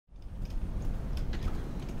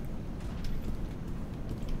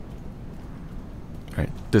Alright,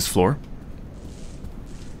 this floor.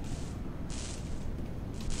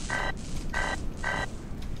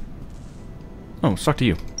 Oh, let's talk to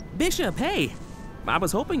you. Bishop, hey! I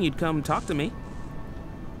was hoping you'd come talk to me.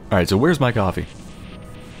 Alright, so where's my coffee?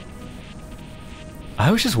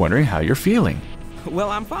 I was just wondering how you're feeling. Well,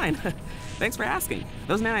 I'm fine. Thanks for asking.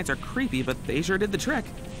 Those nanites are creepy, but they sure did the trick.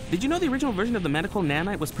 Did you know the original version of the medical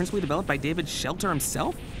nanite was principally developed by David Shelter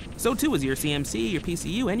himself? So too was your CMC, your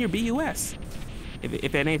PCU, and your BUS.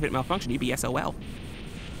 If any of it malfunctioned, you'd be SOL.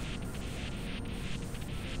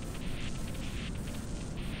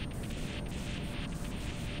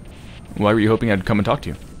 Why were you hoping I'd come and talk to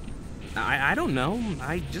you? I don't know.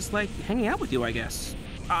 I just like hanging out with you, I guess.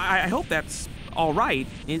 I hope that's all right.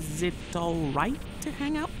 Is it all right to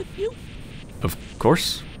hang out with you? Of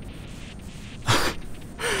course.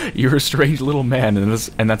 You're a strange little man,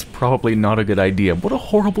 and that's probably not a good idea. What a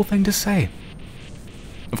horrible thing to say.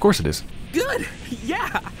 Of course it is. Good.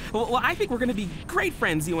 Yeah. Well, I think we're gonna be great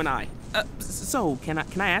friends, you and I. So can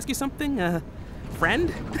I ask you something,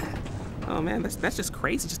 friend? Oh man, that's just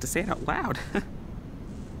crazy just to say it out loud.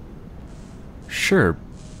 Sure,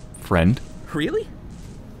 friend. Really?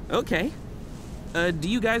 Okay. Do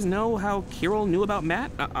you guys know how Kirill knew about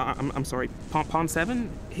Matt? I'm sorry, Pawn 7?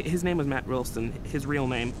 His name was Matt Wilson, his real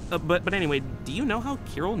name. But anyway, do you know how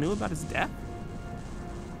Kirill knew about his death?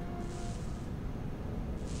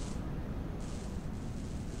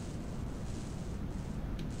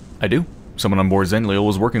 I do. Someone on board Zenliel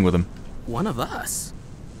was working with him. One of us?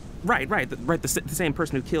 Right, the same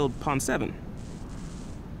person who killed Pawn 7.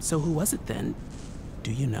 So who was it then?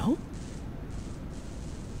 Do you know?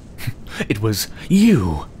 It was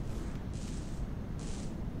you!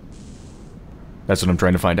 That's what I'm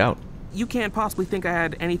trying to find out. You can't possibly think I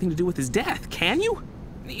had anything to do with his death, can you?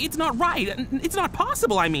 It's not right. It's not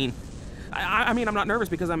possible, I mean. I mean, I'm not nervous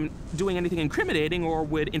because I'm doing anything incriminating or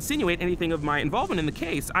would insinuate anything of my involvement in the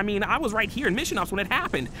case. I mean, I was right here in Mission Ops when it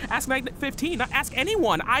happened. Ask Night 15, not ask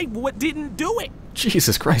anyone. I didn't do it.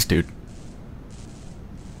 Jesus Christ, dude.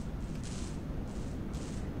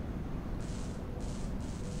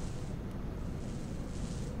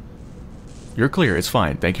 You're clear, it's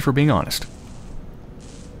fine. Thank you for being honest.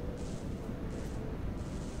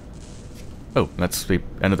 Oh, that's the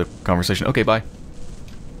end of the conversation. Okay, bye.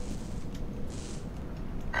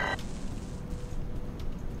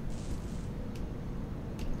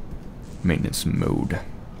 Maintenance mode.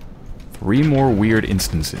 3 more weird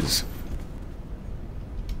instances.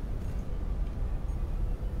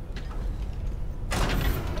 It's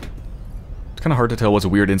kind of hard to tell what's a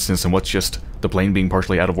weird instance and what's just the plane being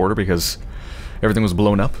partially out of order because everything was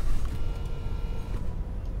blown up.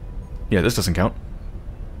 Yeah, this doesn't count.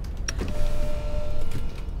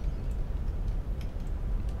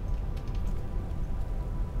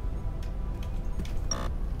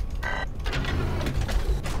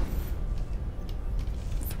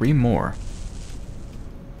 Three more.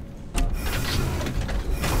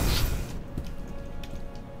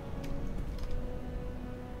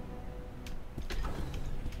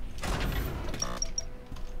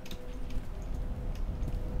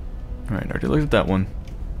 Alright, I already looked at that one.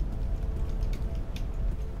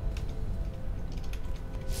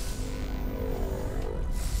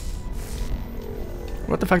 What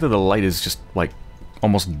about the fact that the light is just, like,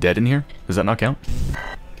 almost dead in here? Does that not count?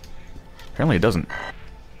 Apparently it doesn't.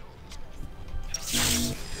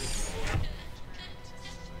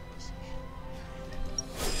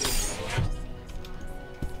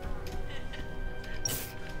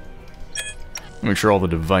 Make sure all the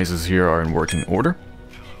devices here are in working order.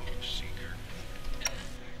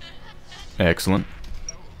 Excellent.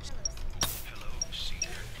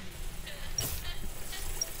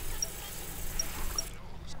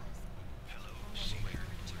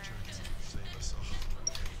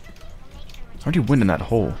 How'd you win in that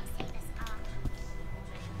hole?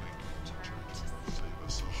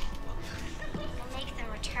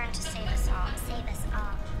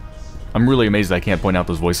 I'm really amazed that I can't point out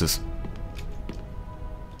those voices.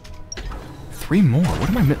 3 more? What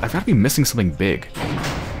am I I've got to be missing something big.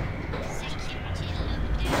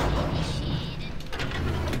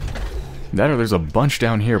 That or there's a bunch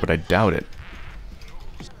down here, but I doubt it.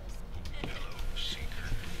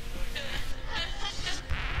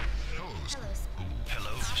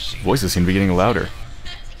 Voices seem to be getting louder.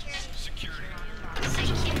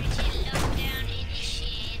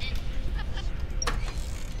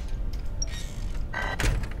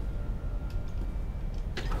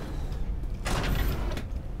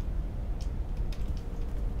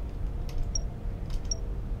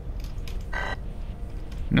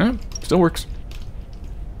 No, still works.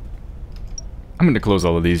 I'm going to close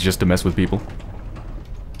all of these just to mess with people.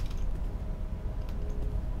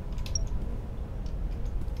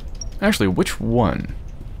 Actually, which one?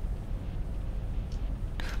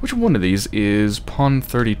 Which one of these is pawn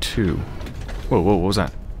 32? Whoa, what was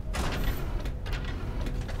that?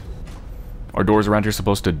 Are doors around here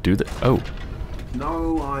supposed to do that? Oh.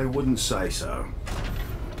 No, I wouldn't say so.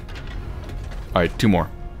 Alright, 2 more.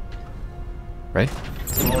 Right?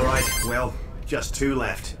 Alright, well, just 2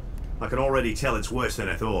 left. I can already tell it's worse than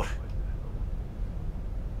I thought.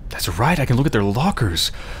 That's right, I can look at their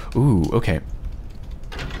lockers. Ooh, okay.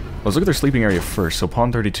 Let's look at their sleeping area first, so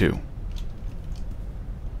pawn 32.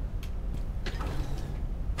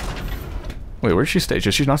 Wait, where did she stay?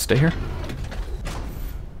 Did she not stay here?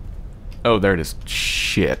 Oh, there it is.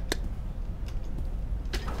 Shit.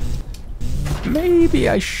 Maybe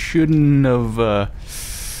I shouldn't have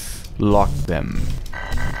locked them.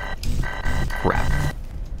 Crap.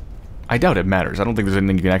 I doubt it matters. I don't think there's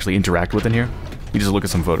anything you can actually interact with in here. You just look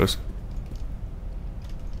at some photos.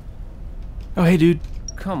 Oh, hey, dude.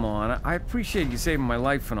 Come on, I appreciate you saving my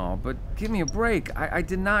life and all, but give me a break. I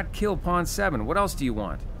did not kill Pawn 7. What else do you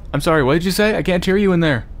want? I'm sorry, what did you say? I can't hear you in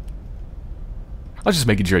there. I was just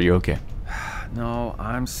making sure you're okay. No,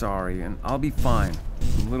 I'm sorry, and I'll be fine.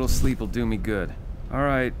 A little sleep will do me good.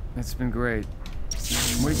 Alright, it's been great.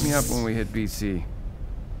 Wake me up when we hit BC.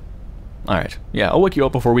 Alright. Yeah, I'll wake you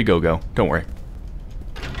up before we go. Don't worry.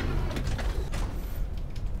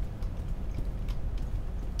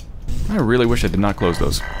 I really wish I did not close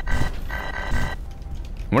those. I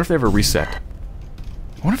wonder if they ever reset. I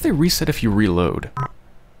wonder if they reset if you reload.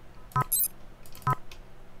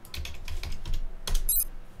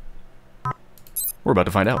 We're about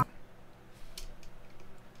to find out.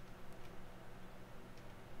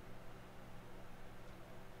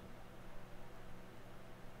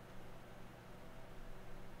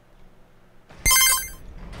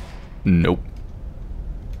 Nope.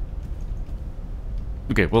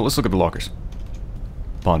 Okay, well, let's look at the lockers.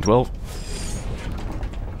 Pawn 12.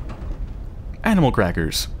 Animal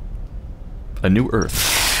crackers. A new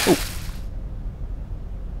Earth. Oh.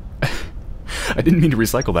 I didn't mean to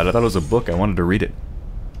recycle that. I thought it was a book. I wanted to read it.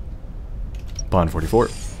 Pawn 44.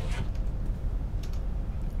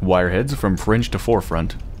 Wireheads from fringe to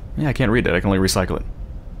forefront. Yeah, I can't read it. I can only recycle it.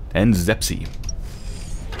 And Zepsi.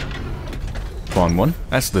 Pawn 1.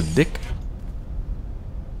 That's the dick.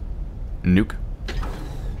 Nuke.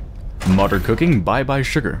 Modern cooking. Bye-bye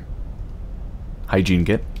sugar. Hygiene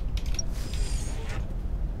kit.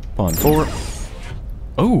 Pawn 4.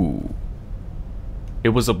 Oh. It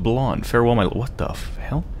was a blonde. Farewell, my... What the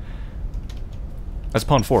hell? That's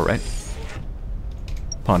pawn 4, right?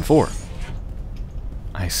 Pawn 4.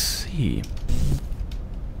 I see.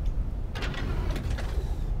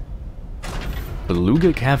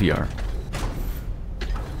 Beluga caviar.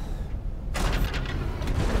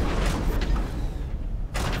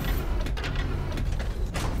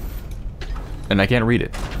 And I can't read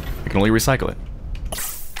it. I can only recycle it.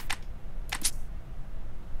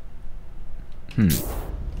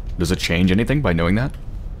 Does it change anything by knowing that?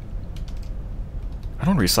 I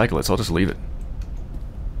don't recycle it, so I'll just leave it.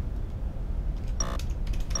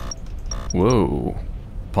 Whoa.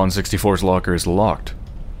 Pawn 64's locker is locked.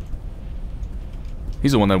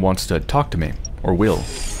 He's the one that wants to talk to me. Or will.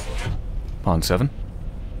 Pawn 7.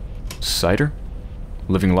 Cider.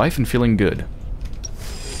 Living life and feeling good.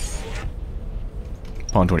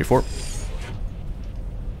 Pawn 24.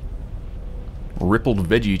 Rippled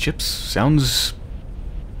veggie chips. Sounds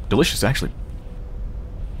delicious, actually.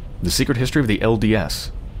 The secret history of the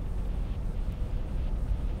LDS.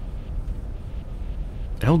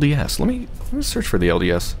 LDS. Let me search for the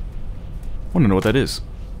LDS. I want to know what that is.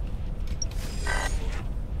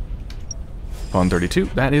 Pawn 32.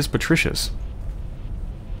 That is Patricia's.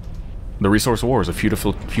 The Resource Wars of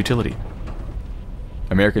Futility.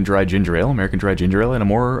 American Dry Ginger Ale, American Dry Ginger Ale, and a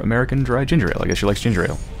more American Dry Ginger Ale. I guess she likes ginger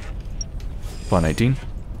ale. Pawn 19.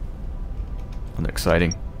 Nothing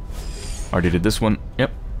exciting. Already did this one.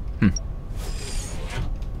 Yep.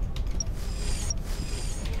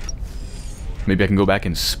 Maybe I can go back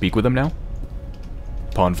and speak with them now?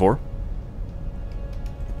 Pawn 4.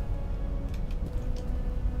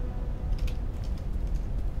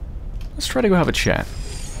 Let's try to go have a chat.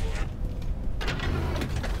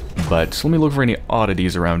 But let me look for any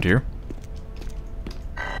oddities around here.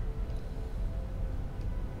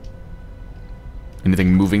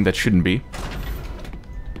 Anything moving that shouldn't be.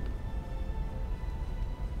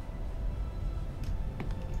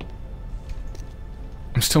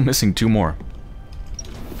 I'm still missing 2 more.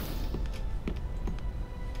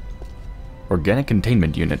 Organic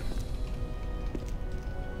containment unit.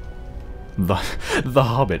 The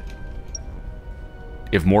Hobbit.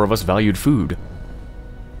 If more of us valued food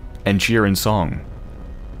and cheer and song.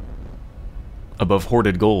 above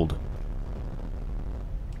hoarded gold.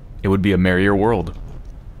 It would be a merrier world.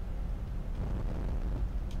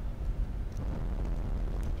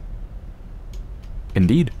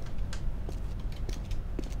 Indeed.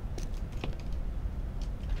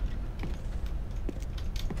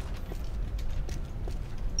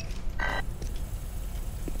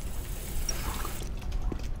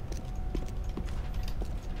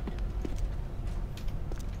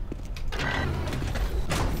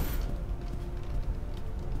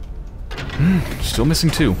 Still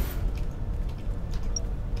missing 2.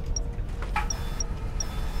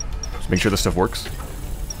 Just make sure this stuff works.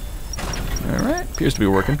 Alright, appears to be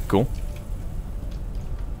working. Cool.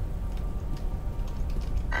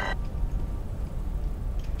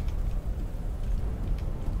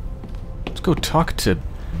 Let's go talk to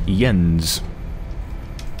Jens.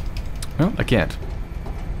 Well, I can't.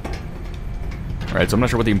 Alright, so I'm not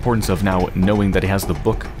sure what the importance of now knowing that he has the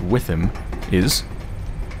book with him is.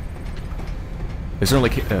 It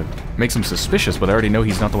certainly makes him suspicious, but I already know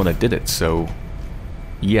he's not the one that did it, so...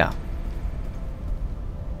 yeah.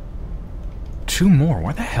 2 more?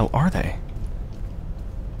 Where the hell are they?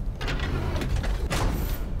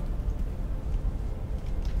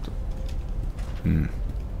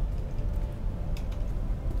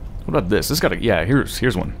 What about this? This got a... yeah,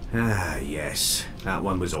 here's one. Ah, yes. That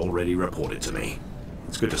one was already reported to me.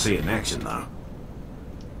 It's good to see it in action, though.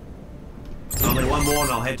 Only one more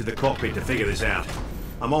and I'll head to the cockpit to figure this out.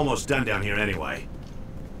 I'm almost done down here anyway.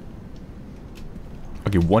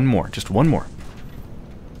 Okay, one more. Just one more.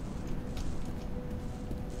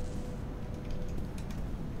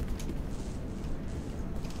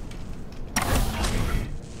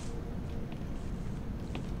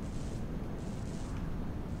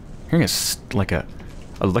 Hearing like a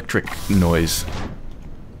electric noise.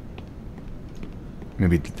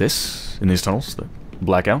 Maybe this in these tunnels? The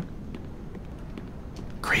blackout?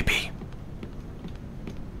 Creepy.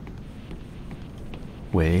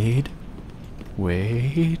 Wait.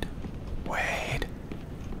 Wait. Wait.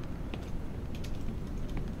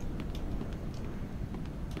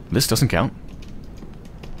 This doesn't count.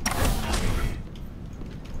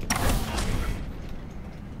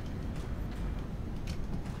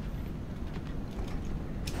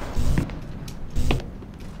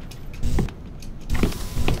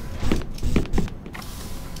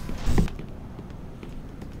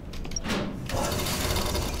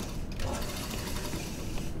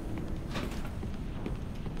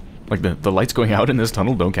 Like, the lights going out in this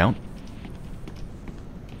tunnel don't count.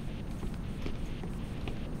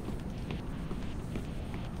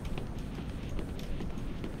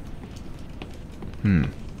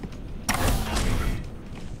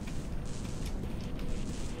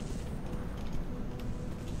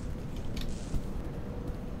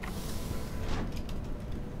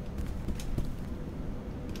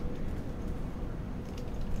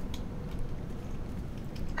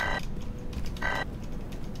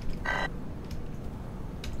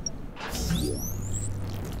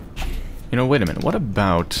 You know, wait a minute. What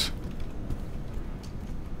about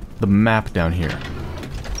the map down here?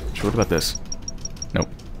 Sure, what about this? Nope.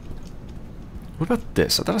 What about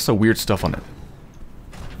this? I thought I saw weird stuff on it.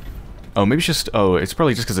 Oh, maybe it's just... oh, it's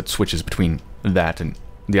probably just because it switches between that and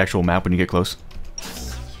the actual map when you get close.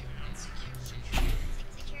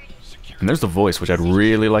 And there's the voice, which I'd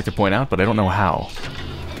really like to point out, but I don't know how.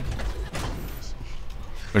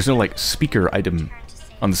 There's no, like, speaker item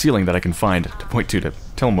on the ceiling that I can find to point to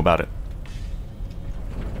tell him about it.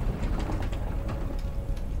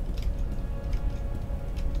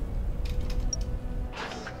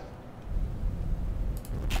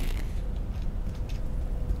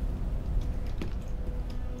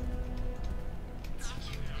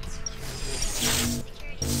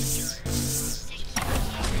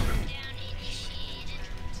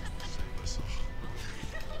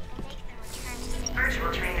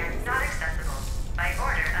 Virtual trainer not accessible by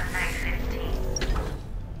order of 915.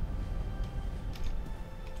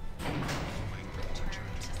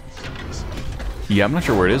 Yeah, I'm not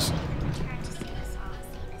sure where it is.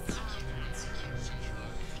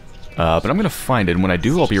 But I'm gonna find it, and when I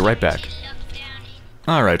do, I'll be right back.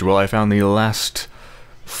 Alright, well, I found the last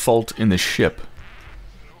fault in the ship.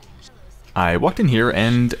 I walked in here,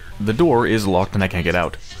 and the door is locked and I can't get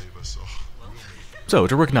out. So,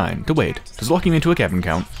 to Rook 9, to Wade, does locking me into a cabin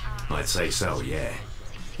count? I'd say so, yeah.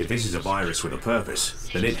 If this is a virus with a purpose,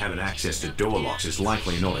 then it having access to door locks is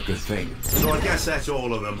likely not a good thing. So I guess that's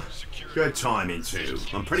all of them. Good timing too.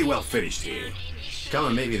 I'm pretty well finished here. Come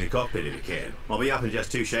and meet me in the cockpit if you can. I'll be up in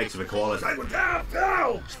just 2 shakes of a koala's.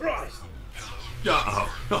 Oh, Christ! Oh,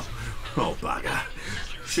 bugger.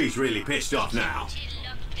 She's really pissed off now.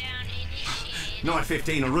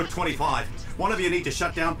 915 on Route 25. One of you need to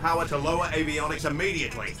shut down power to lower avionics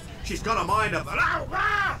immediately. She's got a mind of...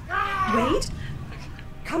 Wade?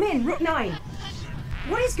 Come in, Route 9.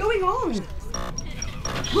 What is going on?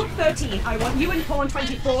 Route 13, I want you and Pawn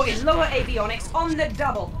 24 in lower avionics on the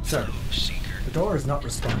double. Sir, the door is not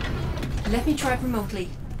responding. Let me try it remotely.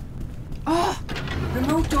 Oh!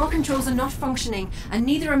 Remote door controls are not functioning, and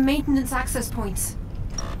neither are maintenance access points.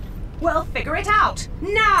 Well, figure it out!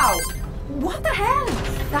 Now! What the hell?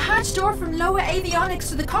 The hatch door from lower avionics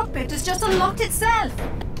to the cockpit has just unlocked itself!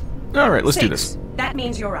 Alright, let's do 6. this. That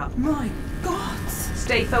means you're up. My God!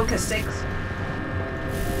 Stay focused, 6.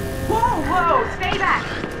 Whoa! Stay back!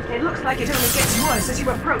 It looks like it only gets worse as you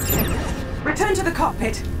approach it. Return to the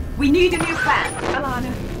cockpit. We need a new plan.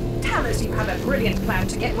 Alana, tell us you have a brilliant plan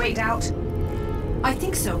to get Wade out. I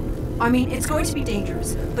think so. I mean, it's going to be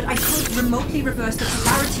dangerous, but I could remotely reverse the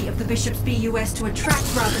polarity of the Bishop's BUS to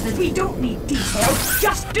attract rather than... We don't need details.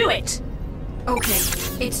 Just do it! Okay,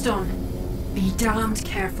 it's done. Be damned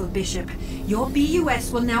careful, Bishop. Your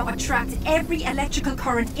BUS will now attract every electrical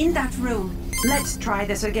current in that room. Let's try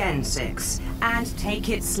this again, 6. And take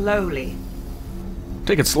it slowly.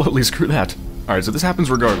 Take it slowly, screw that. Alright, so this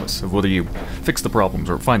happens regardless of whether you fix the problems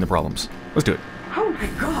or find the problems. Let's do it. Oh my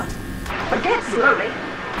God! Forget slowly.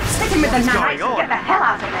 Stick him with the nanites and get the hell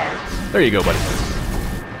out of there. There you go, buddy.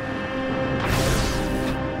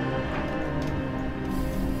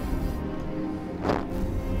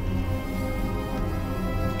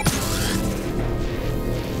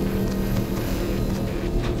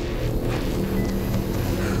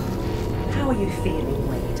 How are you feeling,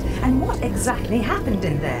 Wade? And what exactly happened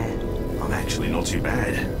in there? I'm actually not too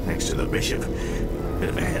bad, thanks to the Bishop. Bit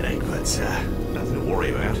of a headache, but nothing to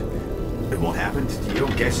worry about. But what happened? Your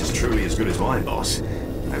guess is truly as good as mine, boss.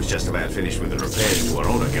 I was just about finished with the repairs to our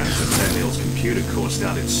autoguns when Samuel's computer core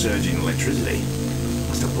started surging electricity.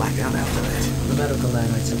 Must have blacked out after that. The medical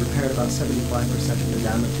nanites have repaired about 75% of the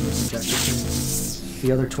damage in the subjective team.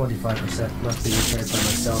 The other 25% must be repaired by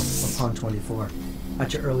myself upon 24,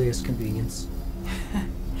 at your earliest convenience.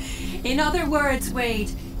 In other words,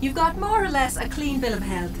 Wade, you've got more or less a clean bill of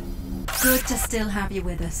health. Good to still have you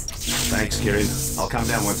with us. Thanks, Kieran. I'll come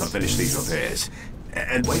down once I finish these repairs.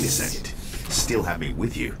 And wait a second. Still have me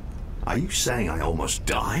with you. Are you saying I almost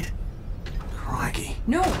died? Crikey.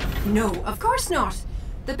 No, of course not.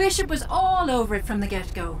 The Bishop was all over it from the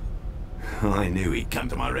get-go. I knew he'd come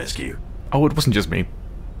to my rescue. Oh, it wasn't just me.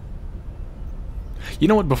 You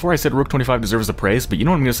know what? Before I said Rook 25 deserves the praise, but you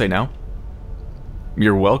know what I'm going to say now?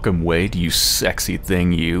 You're welcome, Wade, you sexy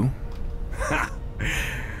thing, you. Ha!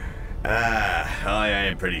 I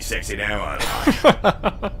am pretty sexy now, aren't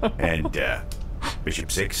I? And,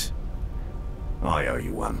 Bishop 6, I owe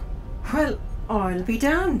you one. Well, I'll be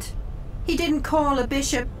damned. He didn't call a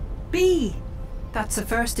bishop B. That's a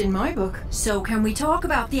first in my book. So can we talk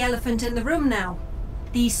about the elephant in the room now?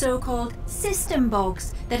 These so-called system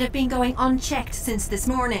bugs that have been going unchecked since this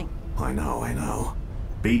morning. I know.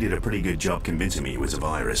 B did a pretty good job convincing me it was a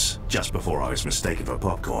virus, just before I was mistaken for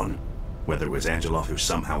popcorn. Whether it was Angelov who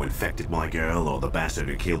somehow infected my girl, or the bastard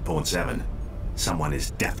who killed Pawn 7, someone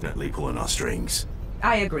is definitely pulling our strings.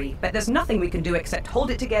 I agree, but there's nothing we can do except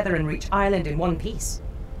hold it together and reach Ireland in one piece.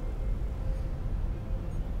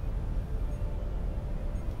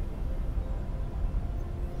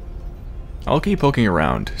 I'll keep poking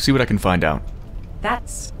around, see what I can find out.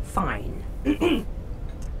 That's fine.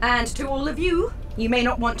 And to all of you, you may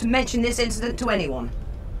not want to mention this incident to anyone.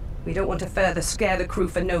 We don't want to further scare the crew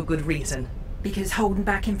for no good reason. Because holding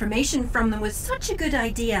back information from them was such a good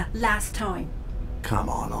idea last time. Come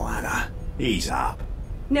on, Alana. Ease up.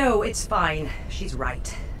 No, it's fine. She's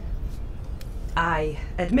right. I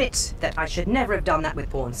admit that I should never have done that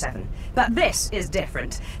with Pawn 7. But this is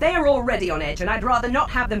different. They are already on edge, and I'd rather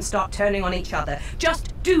not have them start turning on each other.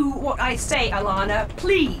 Just do what I say, Alana,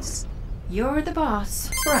 please. You're the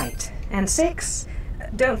boss. Right. And 6,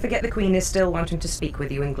 don't forget the Queen is still wanting to speak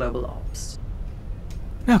with you in Global Ops.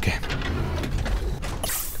 Okay.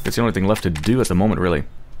 That's the only thing left to do at the moment, really.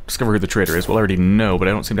 Discover who the traitor is. Well, I already know, but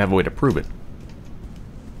I don't seem to have a way to prove it.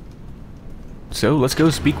 So, let's go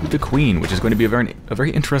speak with the Queen, which is going to be a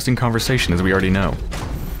very interesting conversation, as we already know.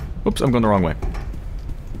 Oops, I'm going the wrong way.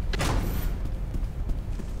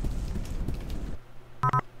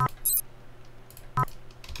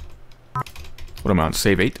 What amount?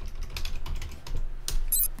 Save 8?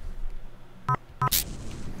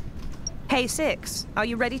 Hey, 6, are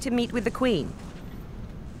you ready to meet with the Queen?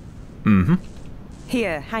 Mm-hmm.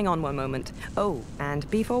 Here, hang on one moment. Oh, and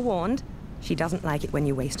be forewarned, she doesn't like it when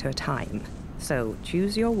you waste her time. So,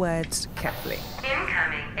 choose your words carefully.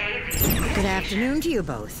 Incoming AV. Good afternoon to you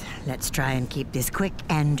both. Let's try and keep this quick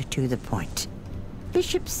and to the point.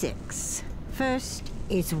 Bishop 6. First,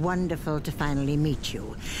 it's wonderful to finally meet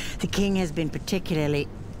you. The king has been particularly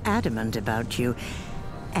adamant about you.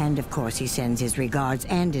 And of course, he sends his regards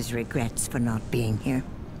and his regrets for not being here.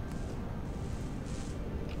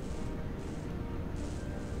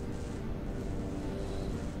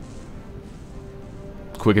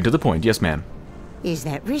 Quick and to the point, yes, ma'am. Is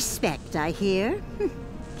that respect I hear?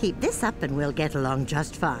 Keep this up and we'll get along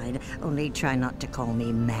just fine. Only try not to call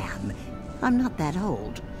me ma'am. I'm not that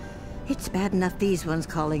old. It's bad enough these ones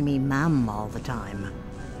calling me ma'am all the time.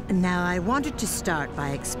 Now, I wanted to start by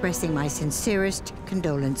expressing my sincerest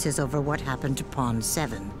condolences over what happened to Pawn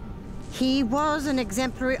 7. He was an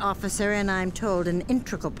exemplary officer and I'm told an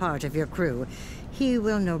integral part of your crew. He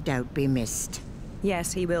will no doubt be missed.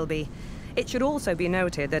 Yes, he will be. It should also be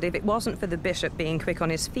noted that if it wasn't for the bishop being quick on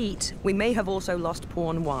his feet, we may have also lost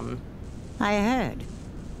Pawn 1. I heard.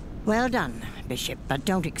 Well done, Bishop, but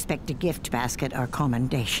don't expect a gift basket or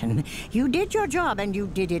commendation. You did your job and you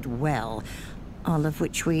did it well. All of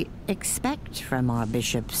which we expect from our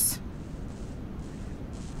bishops.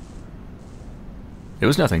 It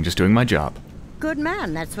was nothing, just doing my job. Good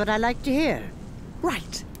man, that's what I like to hear.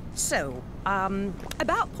 Right. So,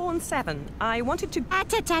 about Pawn 7, I wanted to...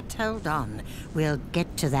 Hold on. We'll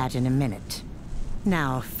get to that in a minute.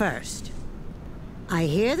 Now, first, I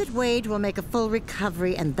hear that Wade will make a full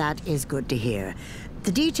recovery, and that is good to hear.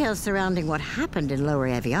 The details surrounding what happened in lower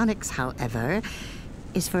avionics, however,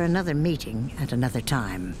 is for another meeting at another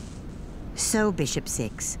time. So, Bishop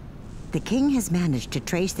 6, the King has managed to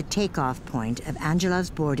trace the takeoff point of Angelov's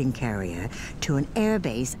boarding carrier to an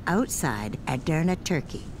airbase outside Edirne,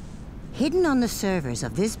 Turkey. Hidden on the servers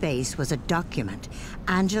of this base was a document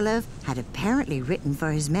Angelov had apparently written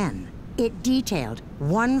for his men. It detailed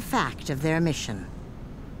one fact of their mission.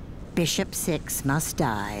 Bishop 6 must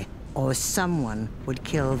die, or someone would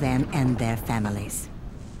kill them and their families.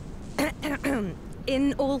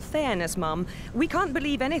 In all fairness, Mum, we can't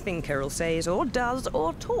believe anything Kirill says or does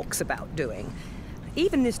or talks about doing.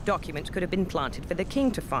 Even this document could have been planted for the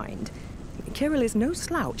king to find. Kirill is no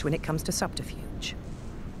slouch when it comes to subterfuge.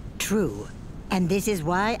 True. And this is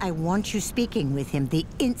why I want you speaking with him the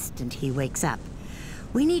instant he wakes up.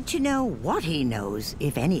 We need to know what he knows,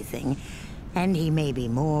 if anything, and he may be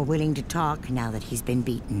more willing to talk now that he's been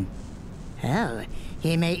beaten. Hell,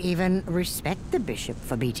 he may even respect the bishop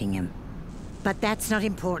for beating him. But that's not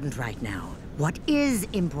important right now. What is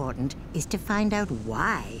important is to find out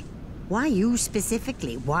why. Why you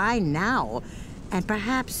specifically? Why now? And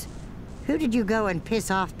perhaps, who did you go and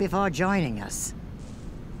piss off before joining us?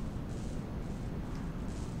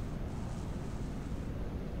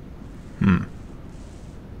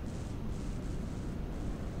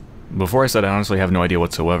 Before I said I honestly have no idea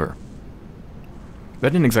whatsoever.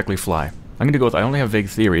 That didn't exactly fly. I'm gonna go with I only have vague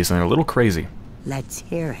theories and they're a little crazy. Let's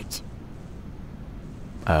hear it.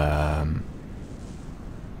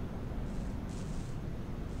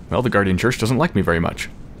 Well, the Guardian Church doesn't like me very much.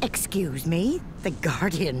 Excuse me? The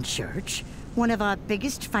Guardian Church? One of our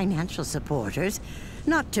biggest financial supporters?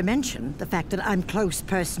 Not to mention the fact that I'm close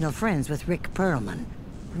personal friends with Rick Perlman.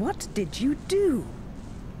 What did you do?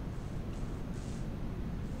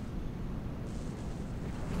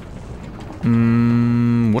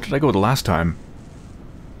 What did I go with last time?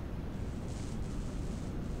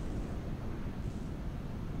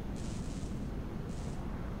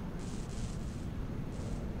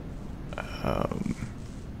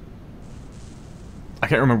 I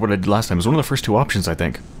can't remember what I did last time. It was one of the first two options, I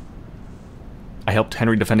think. I helped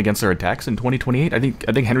Henry defend against their attacks in 2028. I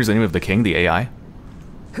think Henry's the name of the king, the AI.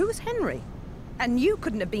 Who's Henry? And you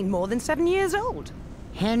couldn't have been more than 7 years old.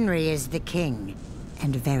 Henry is the king,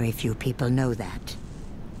 and very few people know that.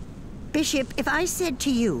 Bishop, if I said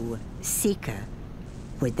to you, Seeker,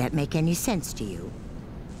 would that make any sense to you?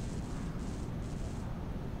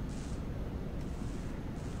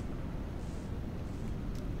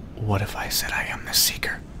 What if I said I am the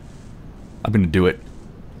Seeker? I'm gonna do it.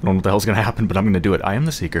 I don't know what the hell's gonna happen, but I'm gonna do it. I am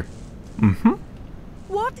the Seeker.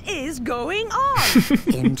 What is going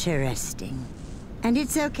on? Interesting. And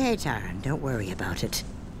it's okay, Taran. Don't worry about it.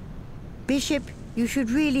 Bishop, you should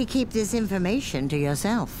really keep this information to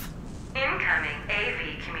yourself. Incoming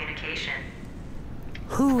AV communication.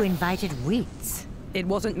 Who invited Wheats? It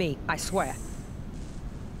wasn't me, I swear.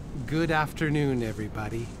 Good afternoon,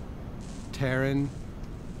 everybody. Taran,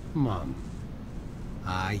 Mum.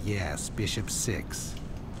 Ah, yes, Bishop 6.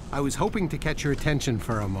 I was hoping to catch your attention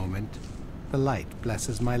for a moment. The light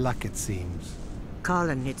blesses my luck, it seems.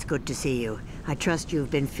 Colin, it's good to see you. I trust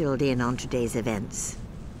you've been filled in on today's events.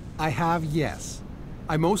 I have, yes.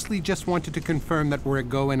 I mostly just wanted to confirm that we're a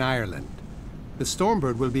go in Ireland. The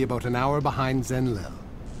Stormbird will be about an hour behind Zenlil.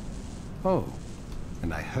 Oh,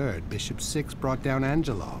 and I heard Bishop 6 brought down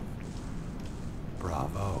Angelov.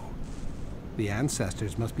 Bravo. The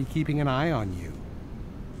ancestors must be keeping an eye on you.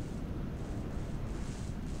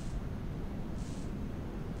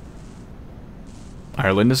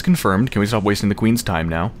 Ireland is confirmed. Can we stop wasting the Queen's time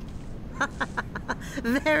now?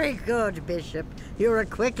 Very good, Bishop. You're a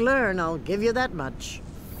quick learn, I'll give you that much.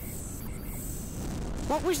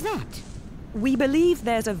 What was that? We believe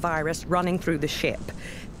there's a virus running through the ship,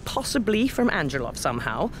 possibly from Angelov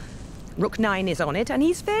somehow. Rook 9 is on it, and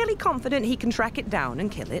he's fairly confident he can track it down and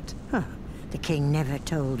kill it. Huh. The king never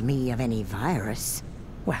told me of any virus.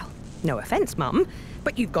 Well, no offense, Mum,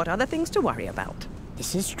 but you've got other things to worry about.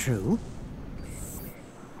 This is true.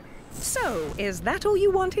 So, is that all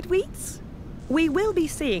you wanted, Wheats? We will be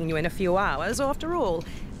seeing you in a few hours, after all.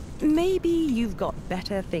 Maybe you've got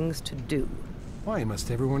better things to do. Why must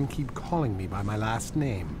everyone keep calling me by my last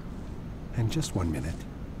name? And just 1 minute.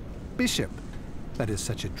 Bishop. That is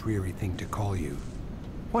such a dreary thing to call you.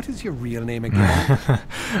 What is your real name again?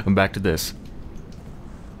 I'm back to this.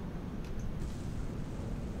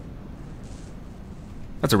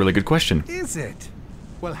 That's a really good question. Is it?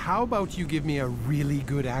 Well, how about you give me a really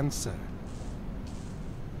good answer?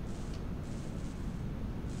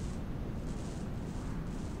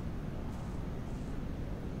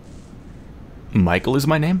 Michael is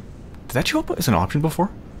my name? Did that show up as an option before?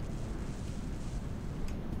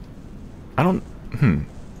 I don't...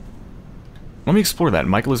 Let me explore that.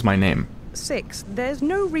 Michael is my name. 6, there's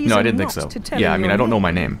no reason No, I didn't not think so. to tell Yeah, I you mean, your I don't know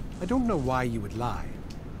my name. name. I don't know why you would lie.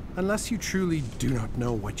 Unless you truly do not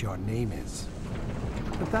know what your name is.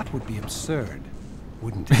 But that would be absurd,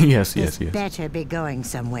 wouldn't it? Yes. Better be going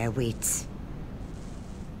somewhere, Wheats.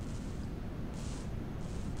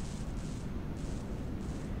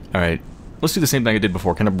 Alright, let's do the same thing I did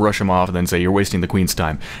before. Kind of brush him off and then say, you're wasting the Queen's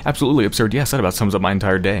time. Absolutely absurd. Yes, that about sums up my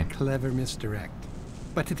entire day. Clever misdirect.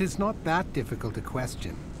 But it is not that difficult a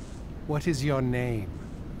question. What is your name?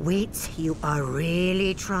 Wheats, you are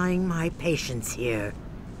really trying my patience here.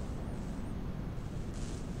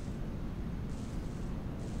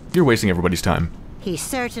 You're wasting everybody's time. He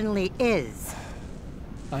certainly is.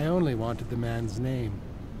 I only wanted the man's name.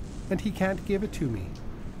 And he can't give it to me.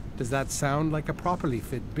 Does that sound like a properly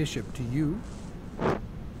fit bishop to you?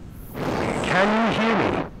 Can you hear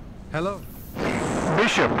me? Hello?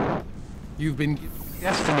 Bishop, you've been given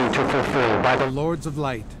destiny to fulfill by the Lords of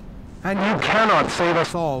Light. And you cannot save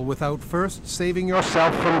us all without first saving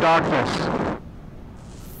yourself from darkness.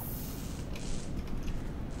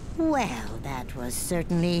 Well, that was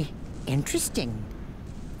certainly interesting.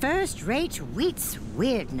 First-rate Wheats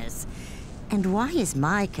weirdness. And why is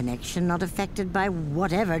my connection not affected by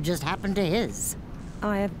whatever just happened to his?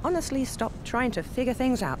 I have honestly stopped trying to figure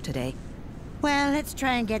things out today. Well, let's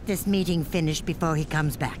try and get this meeting finished before he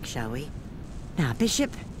comes back, shall we? Now,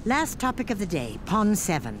 Bishop, last topic of the day, Pawn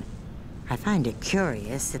 7. I find it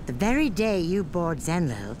curious that the very day you board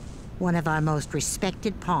Zenlil, one of our most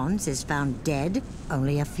respected pawns is found dead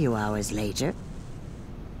only a few hours later.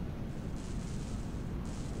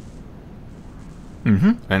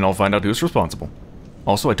 And I'll find out who's responsible.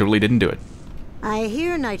 Also, I totally didn't do it. I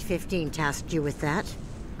hear Night 15 tasked you with that.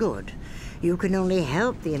 Good. You can only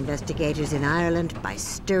help the investigators in Ireland by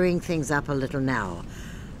stirring things up a little now.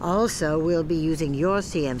 Also, we'll be using your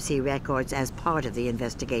CMC records as part of the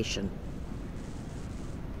investigation.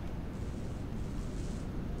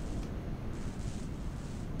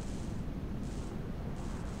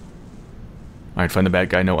 Alright, find the bad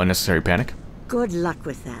guy, no unnecessary panic. Good luck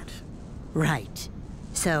with that. Right.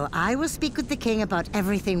 So I will speak with the king about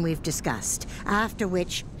everything we've discussed, after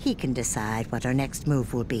which he can decide what our next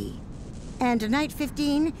move will be. And Night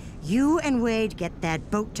 15, you and Wade get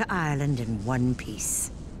that boat to Ireland in one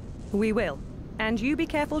piece. We will. And you be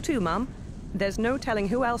careful too, Mum. There's no telling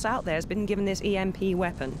who else out there's been given this EMP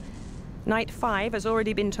weapon. Night 5 has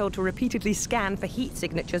already been told to repeatedly scan for heat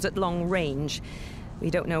signatures at long range. We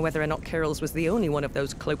don't know whether or not Kirill's was the only one of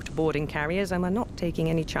those cloaked boarding carriers, and we're not taking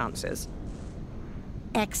any chances.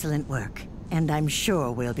 Excellent work. And I'm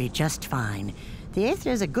sure we'll be just fine. The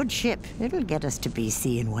Aether's a good ship. It'll get us to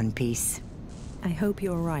BC in one piece. I hope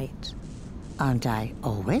you're right. Aren't I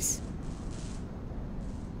always?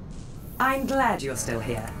 I'm glad you're still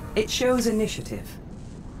here. It shows initiative.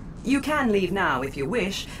 You can leave now if you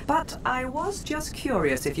wish, but I was just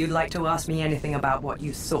curious if you'd like to ask me anything about what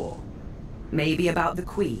you saw. Maybe about the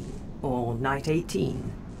Queen, or Night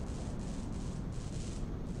 18.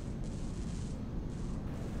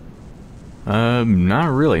 Not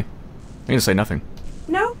really. I'm gonna say nothing.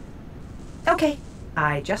 No? Okay.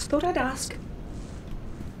 I just thought I'd ask.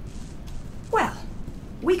 Well,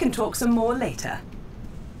 we can talk some more later.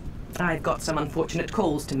 I've got some unfortunate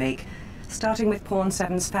calls to make, starting with Pawn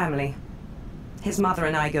 7's family. His mother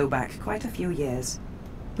and I go back quite a few years.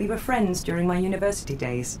 We were friends during my university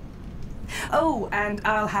days. Oh, and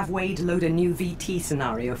I'll have Wade load a new VT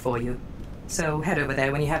scenario for you. So head over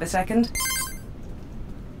there when you have a second.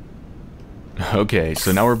 Okay,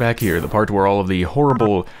 so now we're back here, the part where all of the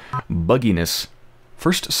horrible bugginess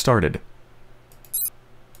first started.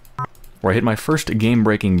 Where I hit my first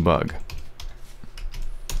game-breaking bug.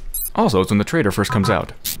 Also, it's when the Traitor first comes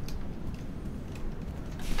out.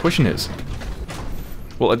 Question is...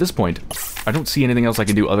 Well, at this point, I don't see anything else I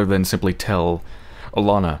can do other than simply tell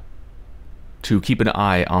Alana to keep an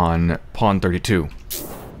eye on Pawn 32.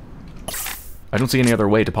 I don't see any other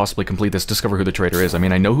way to possibly complete this, discover who the Traitor is. I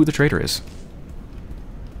mean, I know who the Traitor is.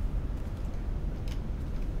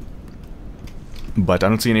 But I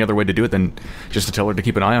don't see any other way to do it than just to tell her to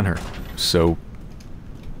keep an eye on her. So...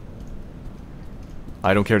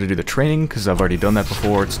 I don't care to do the training, because I've already done that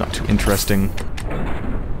before. It's not too interesting.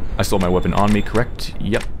 I still have my weapon on me, correct?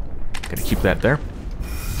 Yep. Gotta keep that there.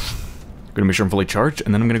 Gonna make sure I'm fully charged,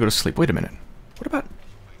 and then I'm gonna go to sleep. Wait a minute. What about...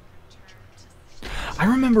 I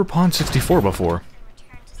remember Pawn 64 before.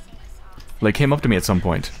 Like, came up to me at some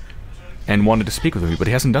point and wanted to speak with me, but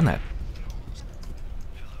he hasn't done that.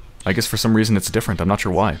 I guess for some reason it's different. I'm not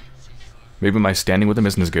sure why. Maybe my standing with him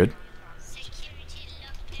isn't as good.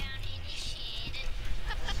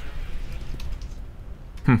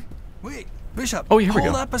 Wait, Bishop, oh, here we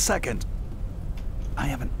go. Hold up a second. I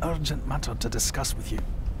have an urgent matter to discuss with you.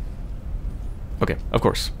 Okay, of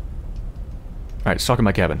course. Alright, stock in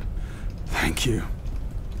my cabin. Thank you.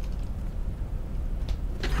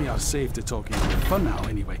 We are safe to talk in here for now,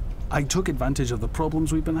 anyway. I took advantage of the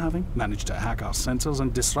problems we've been having, managed to hack our sensors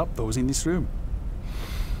and disrupt those in this room.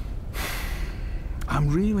 I'm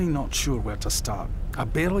really not sure where to start. I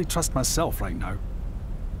barely trust myself right now.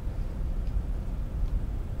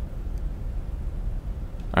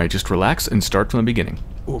 Alright, just relax and start from the beginning.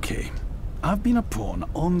 Okay. I've been a pawn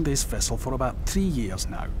on this vessel for about 3 years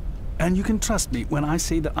now. And you can trust me when I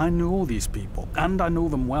say that I know these people, and I know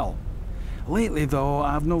them well. Lately, though,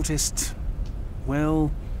 I've noticed... Well...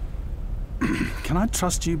 Can I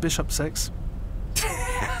trust you, Bishop 6?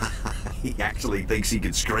 He actually thinks he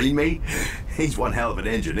can screen me? He's one hell of an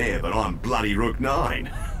engineer, but I'm bloody Rook 9.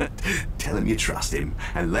 Tell him you trust him,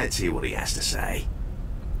 and let's hear what he has to say.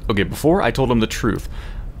 Okay, before I told him the truth,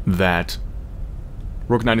 that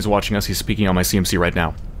Rook 9 is watching us, he's speaking on my CMC right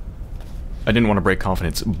now. I didn't want to break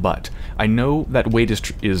confidence, but I know that Wade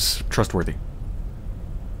is trustworthy.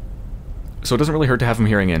 So it doesn't really hurt to have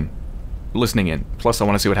him listening in. Plus, I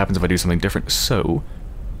want to see what happens if I do something different, so...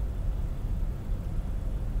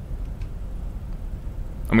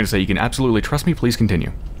 I'm going to say, you can absolutely trust me, please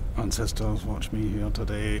continue. Ancestors, watch me here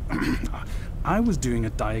today. I was doing a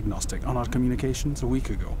diagnostic on our communications a week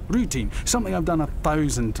ago. Routine, something I've done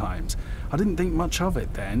 1,000 times. I didn't think much of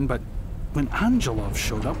it then, but when Angelov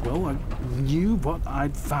showed up, well, I knew what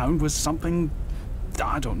I'd found was something,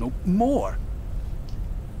 I don't know, more.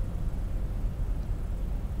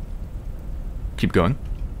 Keep going.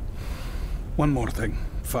 One more thing.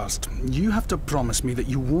 First, you have to promise me that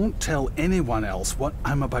you won't tell anyone else what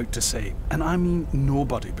I'm about to say. And I mean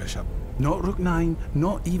nobody, Bishop. Not Rook 9,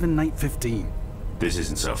 not even Knight 15. This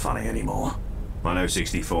isn't so funny anymore. I know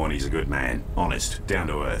 64 and he's a good man. Honest, down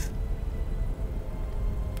to earth.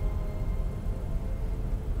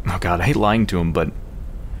 Oh god, I hate lying to him, but...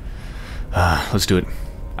 let's do it.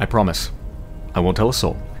 I promise. I won't tell a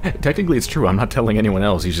soul. Technically it's true, I'm not telling anyone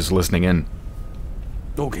else, he's just listening in.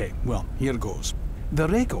 Okay, well, here goes. The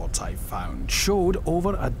records I found showed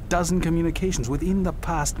over a dozen communications within the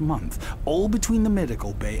past month, all between the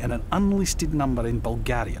medical bay and an unlisted number in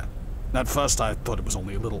Bulgaria. At first I thought it was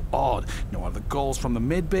only a little odd. No other calls from the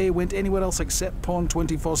med bay went anywhere else except Pawn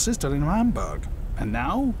 24's sister in Hamburg. And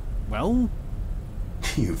now, well...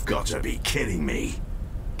 You've got to be kidding me.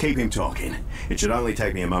 Keep him talking. It should only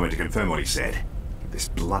take me a moment to confirm what he said. If this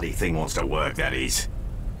bloody thing wants to work, that is.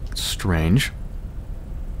 Strange.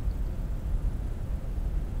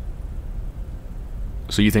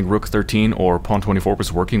 So you think Rook 13 or Pawn 24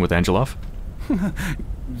 was working with Angelov?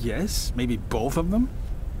 Yes, maybe both of them?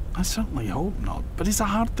 I certainly hope not, but it's a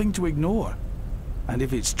hard thing to ignore. And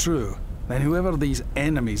if it's true, then whoever these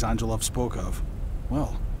enemies Angelov spoke of,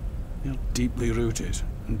 well, they're deeply rooted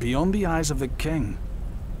and beyond the eyes of the king.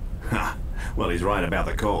 Ha! Well, he's right about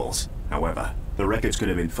the calls. However, the records could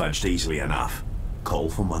have been fudged easily enough. Call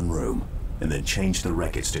from one room, and then change the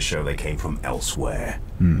records to show they came from elsewhere.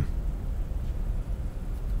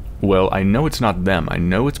 Well, I know it's not them. I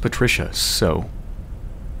know it's Patricia, so...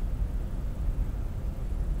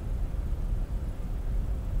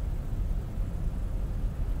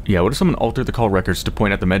 Yeah, what if someone altered the call records to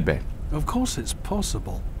point at the medbay? Of course it's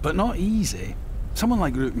possible, but not easy. Someone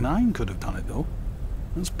like Rook 9 could have done it, though.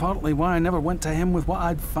 That's partly why I never went to him with what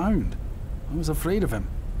I'd found. I was afraid of him.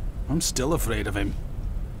 I'm still afraid of him.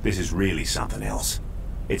 This is really something else.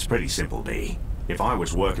 It's pretty simple, B. If I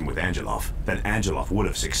was working with Angelov, then Angelov would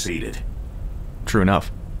have succeeded. True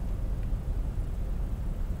enough.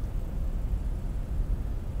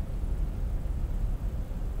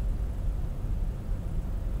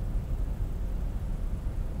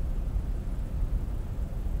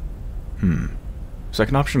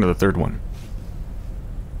 Second option or the third one?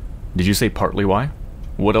 Did you say partly why?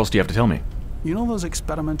 What else do you have to tell me? You know those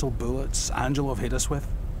experimental bullets Angelov hit us with?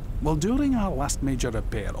 Well, during our last major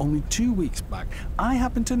repair, only 2 weeks back, I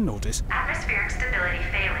happened to notice... Atmospheric stability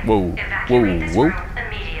failing. Whoa, Evacuate this whoa, room whoa.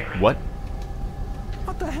 immediately. What?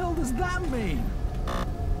 What the hell does that mean?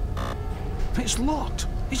 It's locked.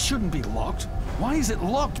 It shouldn't be locked. Why is it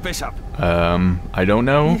locked, Bishop? I don't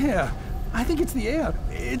know. Yeah, I think it's the air.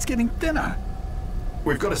 It's getting thinner.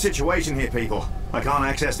 We've got a situation here, people. I can't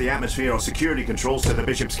access the atmosphere or security controls to the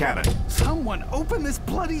Bishop's cabin. Someone open this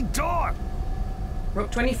bloody door! Rook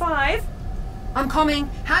 25? I'm coming.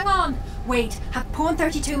 Hang on. Wait, have Pawn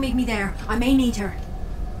 32 meet me there. I may need her.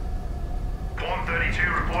 Pawn 32,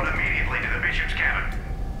 report immediately to the Bishop's cabin.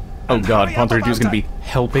 Oh god, Pawn 32 is going to be I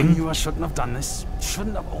helping. knew I shouldn't have done this.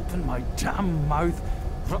 Shouldn't have opened my damn mouth.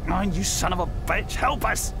 Rook 9, you son of a bitch, help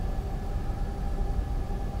us!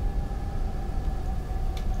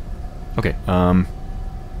 Okay,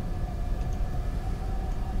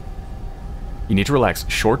 you need to relax.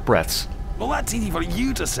 Short breaths. Well, that's easy for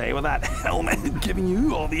you to say with that helmet giving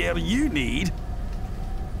you all the air you need.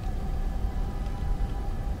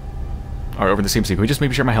 Alright, over in the same scene. Can we just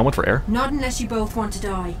maybe share my helmet for air? Not unless you both want to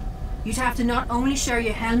die. You'd have to not only share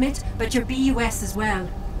your helmet, but your BUS as well.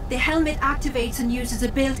 The helmet activates and uses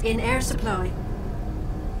a built-in air supply.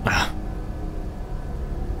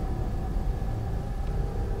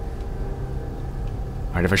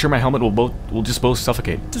 Alright, if I share my helmet, we'll just both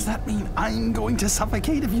suffocate. Does that mean I'm going to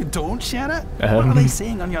suffocate if you don't share it? What are they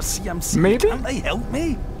saying on your CMC? Maybe? Can't they help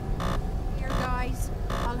me? Here, guys.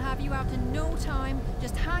 I'll have you out in no time.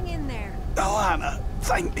 Just hang in there. Oh, Anna,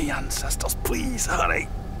 thank the ancestors. Please, hurry.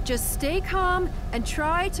 Just stay calm and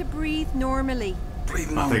try to breathe normally. Breathe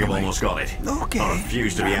I normally. think I've almost got it. Okay. I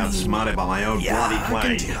refuse to be outsmarted by my own bloody I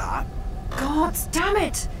plane. can do that. God damn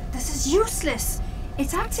it! This is useless.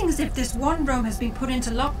 It's acting as if this one room has been put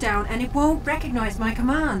into lockdown and it won't recognize my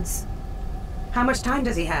commands. How much time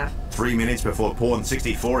does he have? 3 minutes before Pawn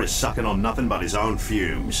 64 is sucking on nothing but his own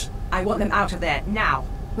fumes. I want them out of there, now.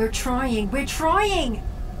 We're trying. We're trying!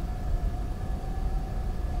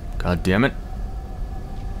 God damn it.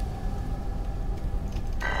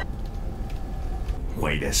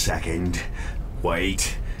 Wait a second.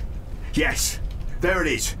 Wait. Yes! There it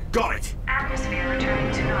is! Got it! Atmosphere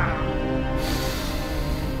returning to normal.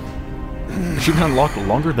 She's been unlocked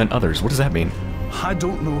longer than others. What does that mean? I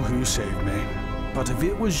don't know who saved me, but if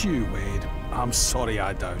it was you, Wade, I'm sorry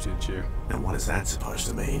I doubted you. And what is that supposed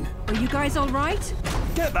to mean? Are you guys all right?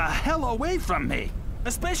 Get the hell away from me!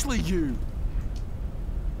 Especially you!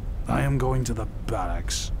 I am going to the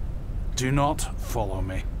barracks. Do not follow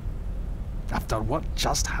me. After what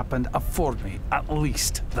just happened, afford me at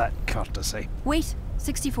least that courtesy. Wait,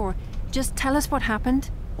 64. Just tell us what happened.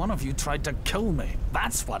 One of you tried to kill me.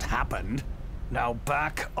 That's what happened. Now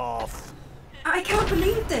back off. I can't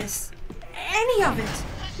believe this. Any of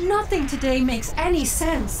it. Nothing today makes any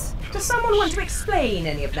sense. Does someone want to explain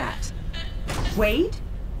any of that? Wade?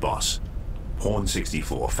 Boss, Pawn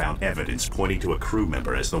 64 found evidence pointing to a crew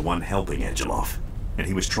member as the one helping Angelov. And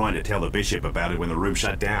he was trying to tell the Bishop about it when the room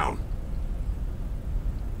shut down.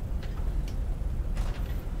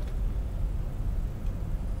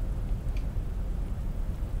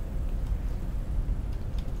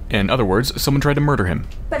 In other words, someone tried to murder him.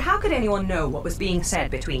 But how could anyone know what was being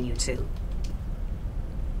said between you two?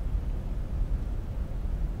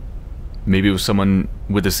 Maybe it was someone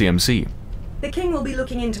with the CMC. The King will be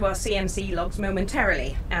looking into our CMC logs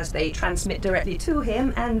momentarily, as they transmit directly to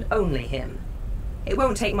him and only him. It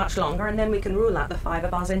won't take much longer, and then we can rule out the five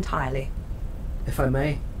of us entirely. If I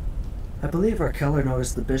may, I believe our killer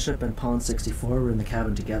noticed the Bishop and Pawn 64 were in the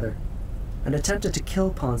cabin together, and attempted to kill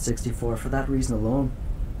Pawn 64 for that reason alone.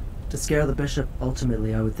 To scare the Bishop,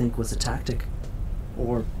 ultimately, I would think was a tactic.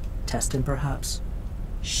 Or test him, perhaps.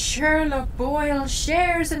 Sherlock Boyle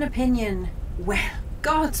shares an opinion. Well,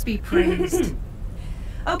 gods be praised.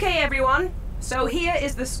 Okay, everyone. So here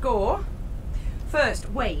is the score. First,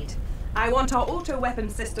 Wade. I want our auto-weapon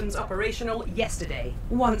systems operational yesterday.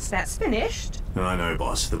 Once that's finished... I know,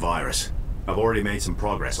 boss. The virus. I've already made some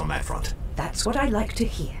progress on that front. That's what I like to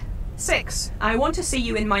hear. 6. I want to see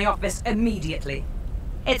you in my office immediately.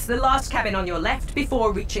 It's the last cabin on your left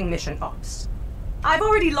before reaching mission ops. I've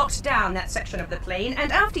already locked down that section of the plane,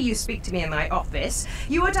 and after you speak to me in my office,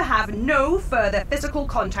 you are to have no further physical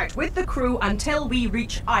contact with the crew until we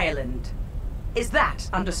reach Ireland. Is that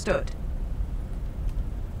understood?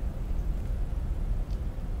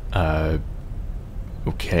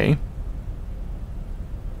 Okay.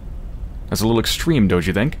 That's a little extreme, don't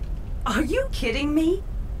you think? Are you kidding me?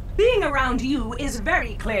 Being around you is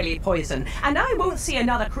very clearly poison, and I won't see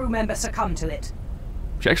another crew member succumb to it.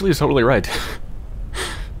 She actually is totally right.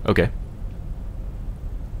 Okay.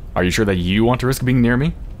 Are you sure that you want to risk being near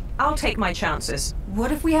me? I'll take my chances.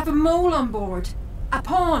 What if we have a mole on board? A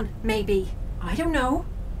pawn, maybe. I don't know.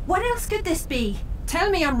 What else could this be? Tell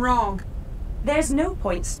me I'm wrong. There's no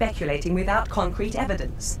point speculating without concrete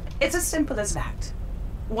evidence. It's as simple as that.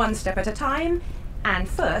 One step at a time, and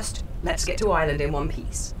first, let's get to Ireland in one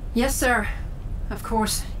piece. Yes, sir. Of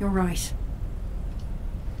course, you're right.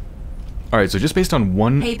 Alright, so just based on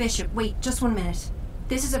one... Hey, Bishop, wait, just 1 minute.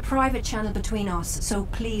 This is a private channel between us, so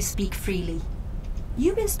please speak freely.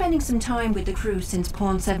 You've been spending some time with the crew since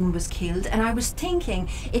Pawn 7 was killed, and I was thinking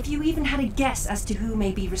if you even had a guess as to who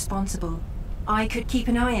may be responsible. I could keep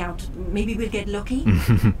an eye out. Maybe we'll get lucky.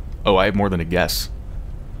 Oh, I have more than a guess.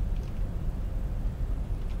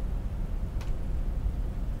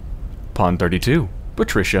 Pawn 32.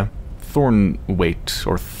 Patricia. Thornwaite,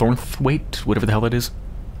 or Thornthwaite, whatever the hell that is.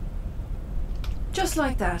 Just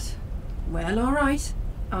like that. Well, alright.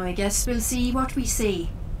 I guess we'll see what we see.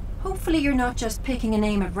 Hopefully you're not just picking a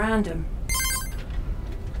name at random.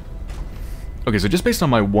 Okay, so just based on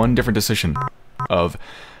my one different decision of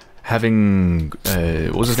having,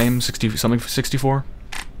 what was his name? 64?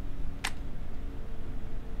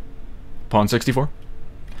 Pawn 64?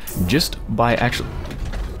 Just by actually...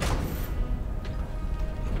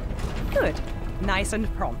 Good. Nice and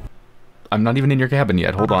prompt. I'm not even in your cabin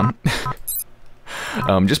yet, hold on.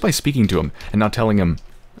 Just by speaking to him and not telling him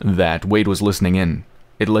that Wade was listening in,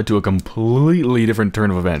 it led to a completely different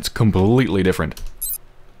turn of events. Completely different.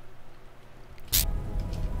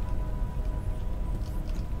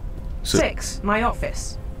 So, 6. My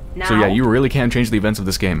office. Now... So yeah, you really can change the events of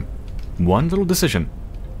this game. One little decision.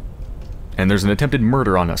 And there's an attempted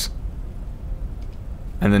murder on us.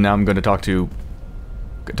 And then now I'm going to talk to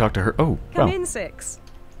her. Oh, Come wow. in, 6.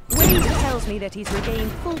 Wade tells me that he's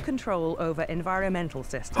regained full control over environmental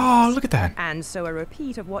systems. Oh, look at that. And so a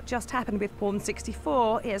repeat of what just happened with Pawn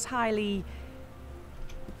 64 is highly...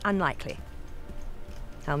 unlikely.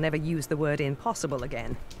 I'll never use the word impossible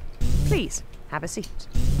again. Please, have a seat.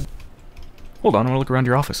 Hold on, I want to look around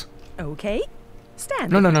your office. Okay.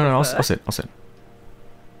 Stand. No, I'll sit.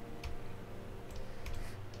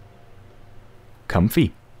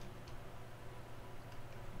 Comfy.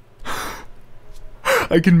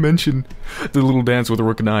 I can mention the little dance with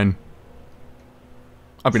Rook 9.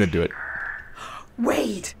 I'm gonna do it.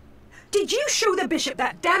 Wade! Did you show the Bishop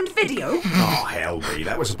that damned video? Oh, hell, B.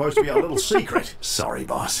 That was supposed to be our little secret. Sorry,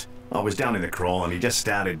 boss. I was down in the crawl and he just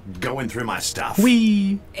started going through my stuff.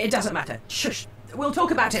 Whee! It doesn't matter. Shush. We'll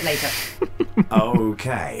talk about it later.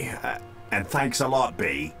 Okay. And thanks a lot,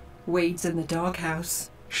 B. Wade's in the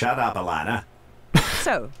doghouse. Shut up, Alana.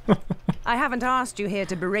 So, I haven't asked you here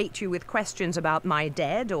to berate you with questions about my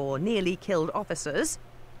dead or nearly killed officers.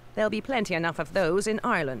 There'll be plenty enough of those in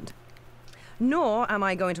Ireland. Nor am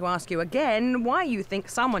I going to ask you again why you think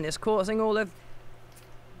someone is causing all of...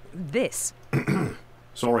 this.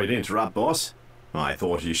 Sorry to interrupt, boss. I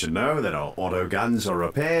thought you should know that our auto guns are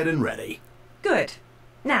repaired and ready. Good.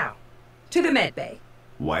 Now, to the med bay.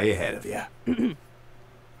 Way ahead of you.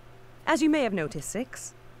 As you may have noticed,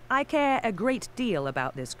 6, I care a great deal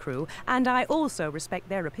about this crew, and I also respect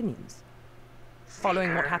their opinions.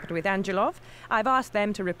 Following what happened with Angelov, I've asked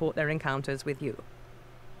them to report their encounters with you.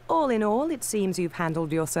 All in all, it seems you've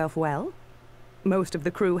handled yourself well. Most of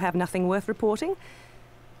the crew have nothing worth reporting.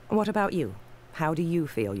 What about you? How do you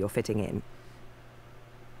feel you're fitting in?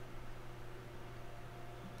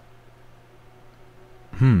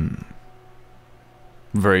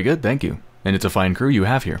 Very good, thank you. And it's a fine crew you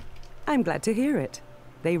have here. I'm glad to hear it.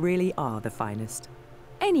 They really are the finest.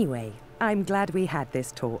 Anyway, I'm glad we had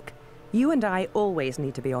this talk. You and I always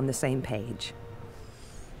need to be on the same page.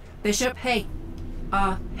 Bishop, hey.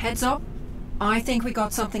 Heads up. I think we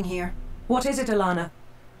got something here. What is it, Alana?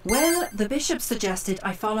 Well, the Bishop suggested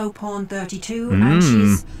I follow Pawn 32, and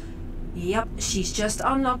she's... Yep, she's just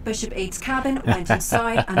unlocked Bishop 8's cabin, went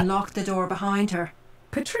inside, and locked the door behind her.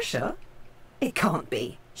 Patricia? It can't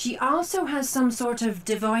be. She also has some sort of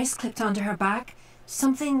device clipped onto her back.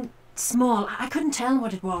 Something small. I couldn't tell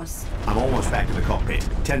what it was. I'm almost back to the cockpit.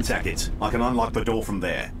 10 seconds. I can unlock the door from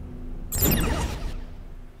there.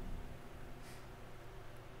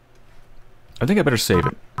 I think I better save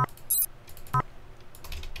it.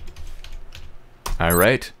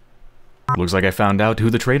 Alright. Looks like I found out who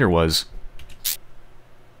the traitor was.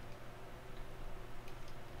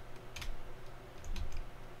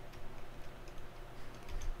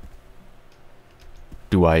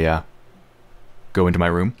 Do I, go into my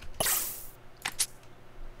room?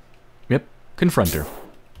 Yep, confront her.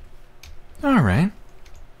 Alright.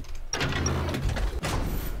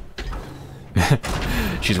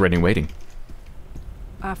 She's ready and waiting.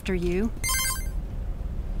 After you.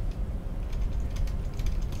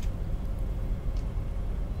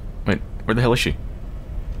 Wait, where the hell is she?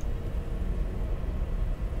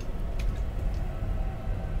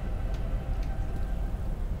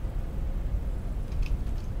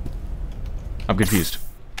 I'm confused.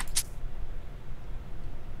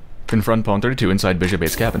 Confront Pawn 32 inside Bishop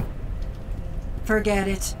 8's cabin. Forget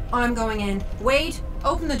it. I'm going in. Wade,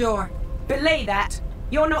 open the door. Belay that.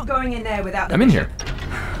 You're not going in there without the I'm in here.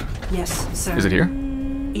 Yes, sir. Is it here?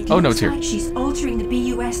 It Oh, no, looks it's here. like she's altering the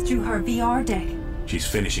BUS through her VR deck. She's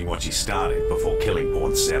finishing what she started before killing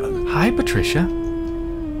Pawn 7. Hi, Patricia.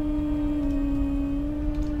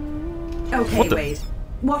 Okay, What the- Wade.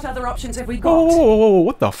 What other options have we got? Whoa, whoa, whoa, whoa,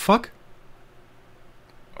 what the fuck?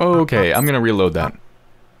 Okay, I'm gonna reload that.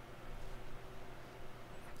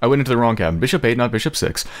 I went into the wrong cabin. Bishop 8, not Bishop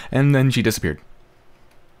 6. And then she disappeared.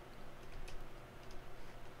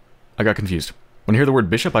 I got confused. When I hear the word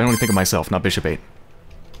Bishop, I only think of myself, not Bishop 8.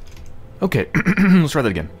 Okay, let's try that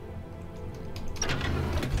again.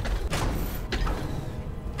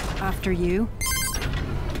 After you.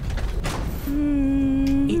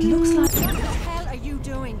 It looks like... What the hell are you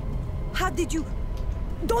doing? How did you...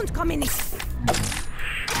 Don't come in.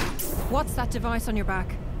 What's that device on your back?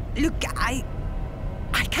 Look, I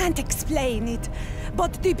can't explain it,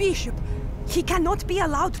 but the bishop, he cannot be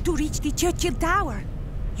allowed to reach the Churchill Tower.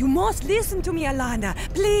 You must listen to me, Alana,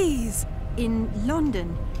 please. In London?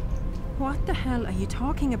 What the hell are you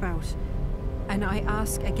talking about? And I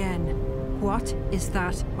ask again, what is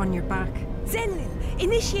that on your back? Zenlil,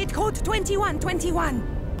 initiate code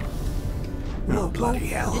 2121. Oh, bloody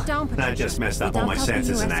hell. Put it down, That Patricia. just messed up all my Without that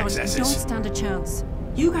senses and BUS on, you accesses. don't stand a chance.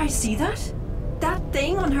 You guys see that? That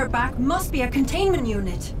thing on her back must be a containment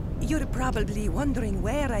unit. You're probably wondering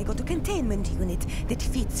where I got a containment unit that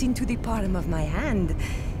fits into the palm of my hand.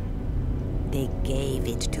 They gave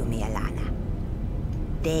it to me, Alana.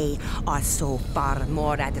 They are so far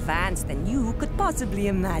more advanced than you could possibly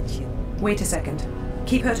imagine. Wait a second.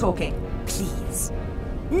 Keep her talking. Please.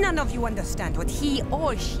 None of you understand what he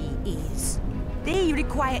or she is. They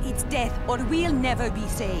require its death or we'll never be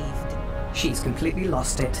saved. She's completely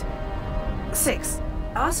lost it. 6.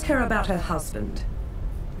 Ask her about her husband.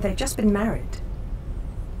 They've just been married.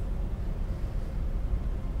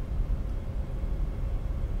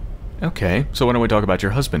 Okay, so why don't we talk about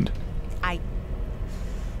your husband? I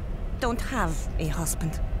don't have a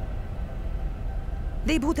husband.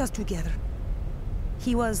 They put us together.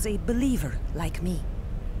 He was a believer like me,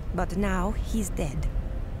 but now he's dead.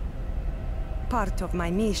 Part of my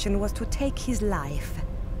mission was to take his life.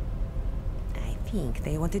 I think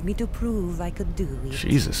they wanted me to prove I could do it.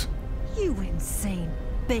 Jesus. You insane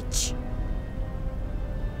bitch.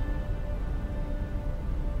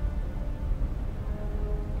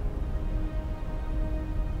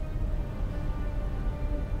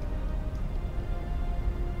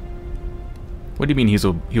 What do you mean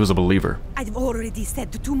he was a believer? I've already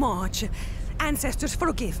said too much. Ancestors,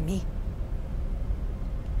 forgive me.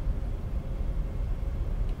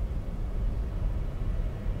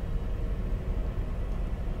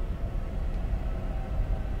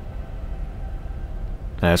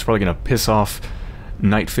 That's probably gonna piss off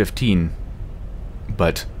Knight 15.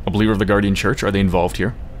 But a believer of the Guardian Church, are they involved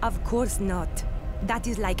here? Of course not. That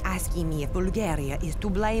is like asking me if Bulgaria is to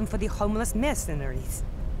blame for the homeless mercenaries.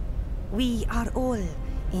 We are all,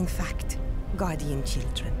 in fact, Guardian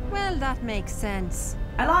children. Well, that makes sense.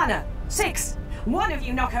 Alana! 6! One of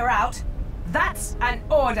you knock her out! That's an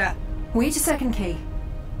order! Wait a second, Kay.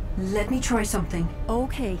 Let me try something.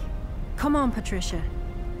 Okay. Come on, Patricia.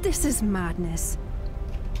 This is madness.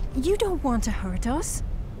 You don't want to hurt us.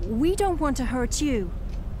 We don't want to hurt you.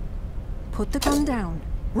 Put the gun down.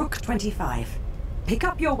 Rook 25. Pick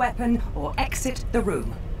up your weapon or exit the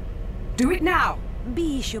room. Do it now!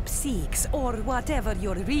 Bishop 6, or whatever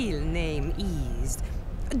your real name is.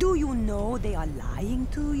 Do you know they are lying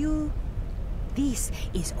to you? This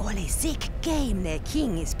is all a sick game their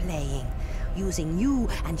king is playing, using you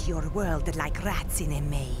and your world like rats in a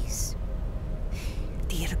maze.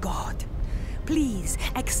 Dear God, please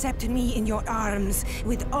accept me in your arms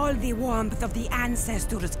with all the warmth of the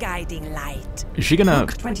ancestors' guiding light. Is she gonna...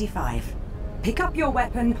 Book 25. Pick up your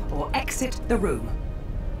weapon or exit the room.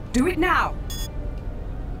 Do it now!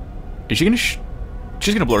 Is she gonna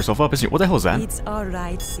she's gonna blow herself up, isn't she? What the hell is that? It's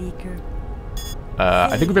alright, Seeker.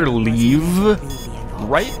 I think we better leave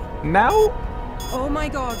right now? Oh my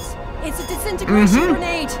god. It's a disintegration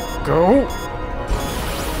grenade. Go!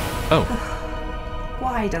 Oh.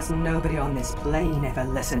 Why does nobody on this plane ever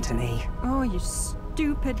listen to me? Oh, you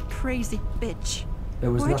stupid, crazy bitch.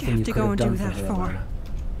 There was Why'd nothing you have you to could go have and done do for that her, for? Alana.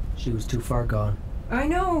 She was too far gone. I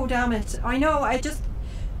know, damn it. I know,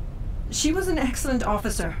 She was an excellent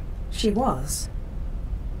officer. She was.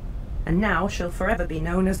 And now she'll forever be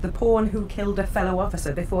known as the pawn who killed a fellow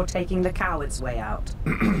officer before taking the coward's way out.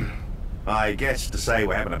 I guess to say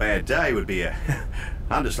we're having a bad day would be a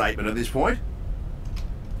understatement at this point.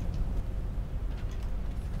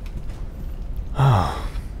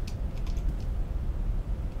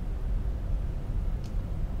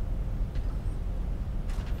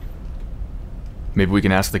 Maybe we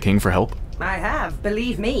can ask the king for help? I have,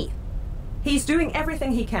 believe me. He's doing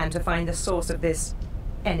everything he can to find the source of this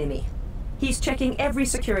enemy. He's checking every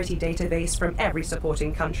security database from every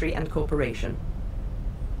supporting country and corporation.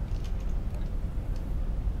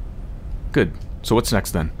 Good. So what's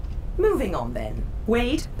next then? Moving on then.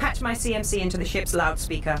 Wade, patch my CMC into the ship's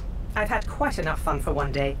loudspeaker. I've had quite enough fun for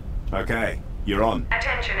one day. Okay, you're on.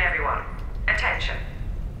 Attention, everyone. Attention.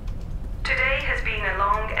 Today has been a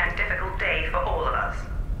long and difficult day for all of us.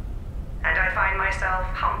 And I find myself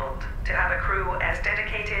humbled to have a crew as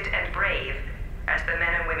dedicated and brave as the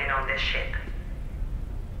men and women on this ship.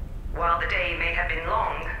 While the day may have been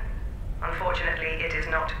long, unfortunately it is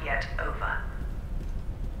not yet over.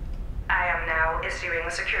 I am now issuing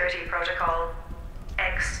the security protocol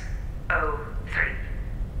X-03.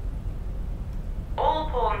 All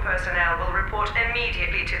pawn personnel will report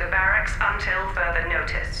immediately to the barracks until further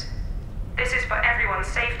notice. This is for everyone's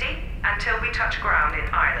safety until we touch ground in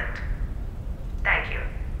Ireland. Thank you.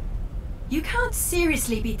 You can't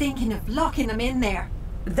seriously be thinking of locking them in there.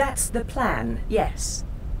 That's the plan, yes.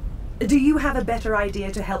 Do you have a better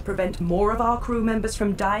idea to help prevent more of our crew members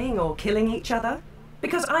from dying or killing each other?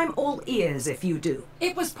 Because I'm all ears if you do.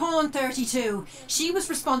 It was Pawn 32. She was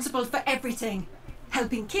responsible for everything.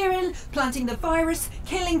 Helping Kieran, planting the virus,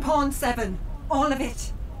 killing Pawn 7. All of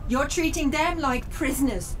it. You're treating them like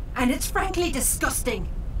prisoners. And it's frankly disgusting.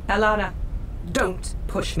 Alana, don't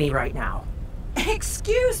push me right now.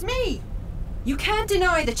 Excuse me! You can't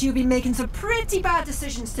deny that you've been making some pretty bad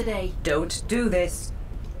decisions today. Don't do this.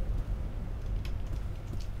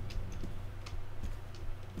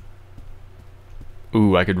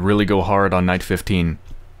 Ooh, I could really go hard on night 15.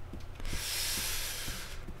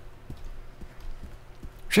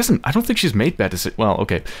 She hasn't... I don't think she's made bad decisions. Well,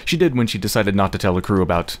 okay. She did when she decided not to tell the crew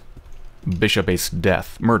about Bishop Ace's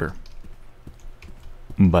death. Murder.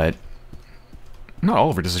 But... not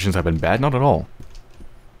all of her decisions have been bad. Not at all.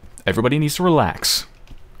 Everybody needs to relax.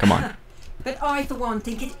 Come on. But I, for one,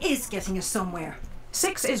 think it is getting us somewhere.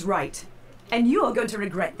 6 is right. And you are going to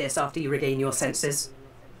regret this after you regain your senses.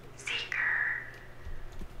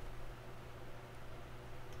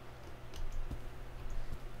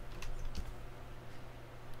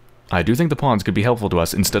 I do think the pawns could be helpful to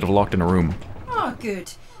us instead of locked in a room. Oh,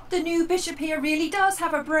 good. The new bishop here really does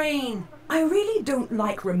have a brain. I really don't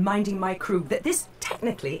like reminding my crew that this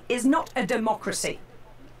technically is not a democracy.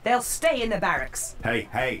 They'll stay in the barracks.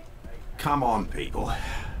 Hey, come on, people.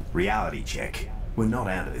 Reality check. We're not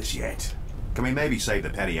out of this yet. Can we maybe save the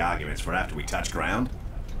petty arguments for after we touch ground?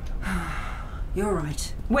 You're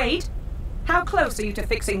right. Wade, how close are you to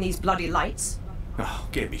fixing these bloody lights? Oh,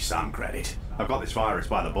 give me some credit. I've got this virus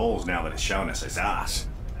by the balls now that it's shown us its ass.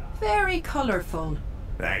 Very colourful.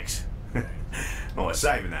 Thanks. Oh, we're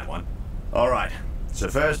saving that one. Alright, so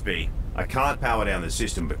first B, I can't power down the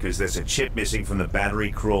system because there's a chip missing from the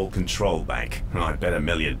battery crawl control bank. I bet $1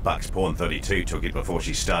 million Pawn 32 took it before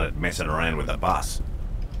she started messing around with the bus.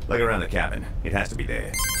 Look around the cabin. It has to be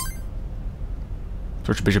there.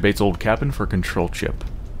 Search Bishop 8's old cabin for control chip.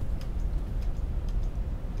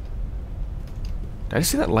 Did I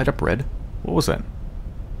see that light up red? What was that?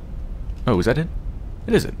 Oh, is that it?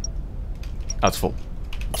 It is it. Oh, it's full.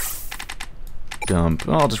 Dump.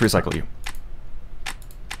 Oh, I'll just recycle you.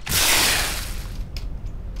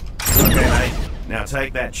 Okay, mate. Now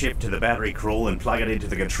take that chip to the battery crawl and plug it into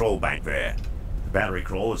the control bank there. The battery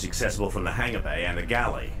crawl is accessible from the hangar bay and the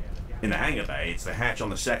galley. In the hangar bay, it's the hatch on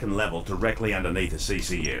the second level directly underneath the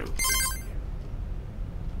CCU.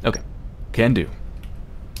 Okay. Can do.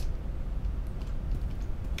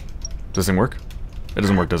 Does this thing work? It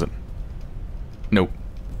doesn't work, does it? Nope.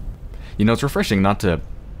 You know, it's refreshing not to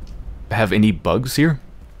have any bugs here.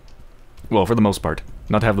 Well, for the most part.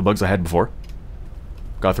 Not to have the bugs I had before.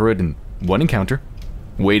 Got through it in one encounter.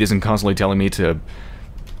 Wade isn't constantly telling me to...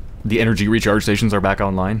 The energy recharge stations are back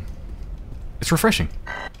online. It's refreshing.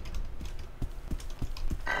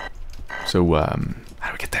 So, how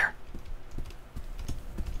do we get there?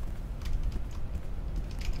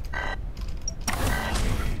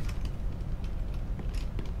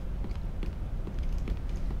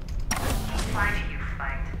 Why do you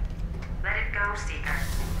fight? Let it go, Seeker.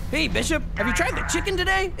 Hey, Bishop, have you tried the chicken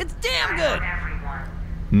today? It's damn good!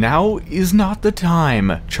 Now is not the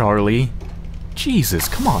time, Charlie. Jesus,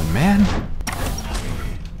 come on, man.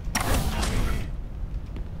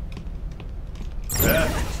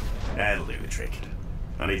 Perfect. That'll do the trick.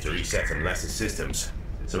 I need to reset some lesser systems,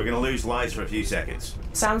 so we're gonna lose lives for a few seconds.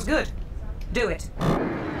 Sounds good. Do it.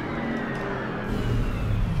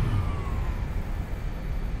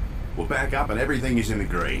 We're back up and everything is in the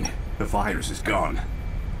green. The virus is gone.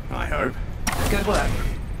 I hope. Good work.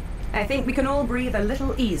 I think we can all breathe a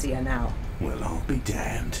little easier now. Well, I'll be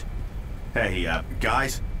damned. Hey,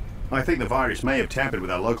 guys. I think the virus may have tampered with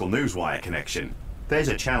our local newswire connection. There's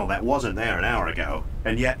a channel that wasn't there an hour ago,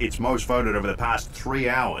 and yet it's most voted over the past 3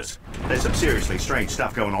 hours. There's some seriously strange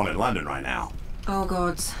stuff going on in London right now. Oh,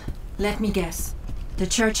 gods. Let me guess. The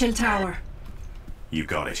Churchill Tower. You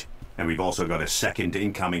got it. And we've also got a second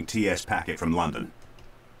incoming TS packet from London.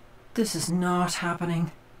 This is not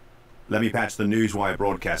happening. Let me patch the newswire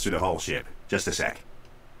broadcast through the whole ship. Just a sec.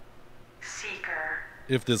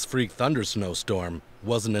 If this freak thundersnowstorm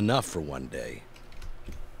wasn't enough for one day.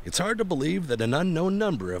 It's hard to believe that an unknown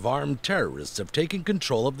number of armed terrorists have taken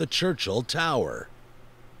control of the Churchill Tower.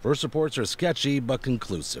 First reports are sketchy but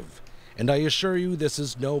conclusive, and I assure you this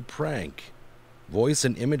is no prank. Voice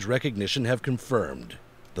and image recognition have confirmed.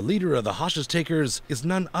 The leader of the hostage takers is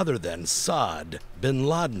none other than Saad bin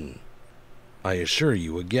Laden. I assure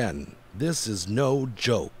you again, this is no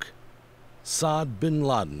joke. Saad bin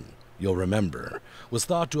Laden, you'll remember, was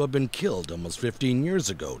thought to have been killed almost 15 years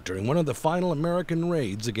ago during one of the final American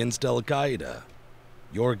raids against Al-Qaeda.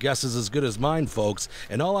 Your guess is as good as mine, folks,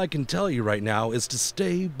 and all I can tell you right now is to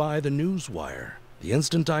stay by the newswire. The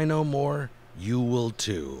instant I know more, you will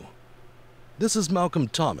too. This is Malcolm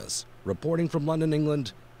Thomas, reporting from London,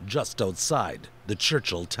 England, just outside the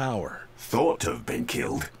Churchill Tower. Thought to have been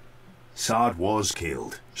killed. Saad was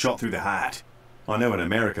killed, shot through the heart. I know an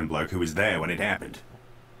American bloke who was there when it happened.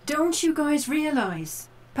 Don't you guys realize?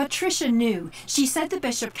 Patricia knew. She said the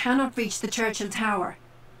bishop cannot reach the Churchill Tower.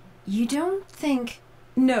 You don't think...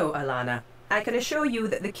 No, Alana. I can assure you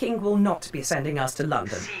that the king will not be sending us to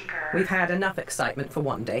London. We've had enough excitement for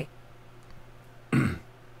one day.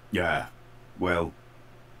 Yeah, well,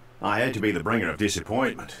 I hate to be the bringer of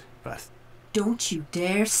disappointment, but... Don't you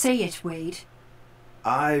dare say it, Wade.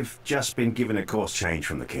 I've just been given a course change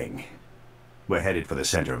from the king. We're headed for the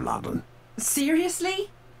centre of London. Seriously?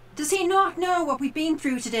 Does he not know what we've been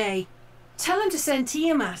through today? Tell him to send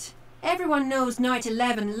Tiamat. Everyone knows Night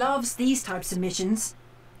 11 loves these types of missions.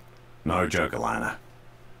 No joke, Alana.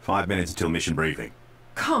 5 minutes until mission briefing.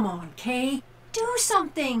 Come on, Kay. Do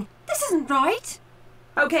something. This isn't right.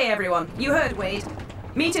 Okay, everyone. You heard Wade.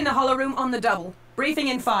 Meet in the hollow room on the double. Briefing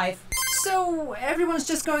in 5. So, everyone's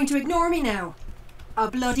just going to ignore me now? A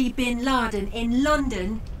bloody bin Laden in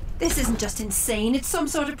London? This isn't just insane, it's some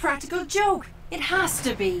sort of practical joke. It has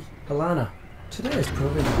to be. Alana, today is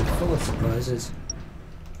proving to be full of surprises.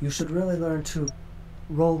 You should really learn to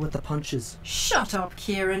roll with the punches. Shut up,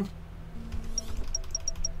 Kieran.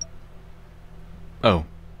 Oh.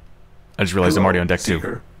 I just realized I'm already on deck too.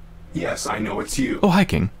 Seeker. Yes, I know it's you. Oh, hi,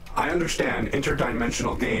 King. I understand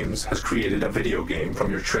Interdimensional Games has created a video game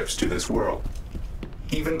from your trips to this world,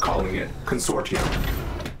 even calling it CONSORTIUM.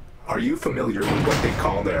 Are you familiar with what they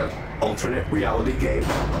call their alternate reality game?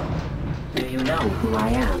 Do you know who I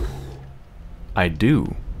am? I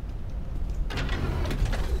do.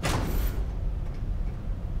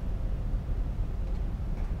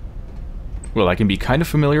 Well, I can be kind of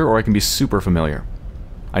familiar or I can be super familiar.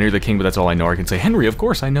 I knew the king, but that's all I know. I can say, Henry, of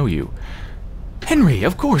course I know you. Henry,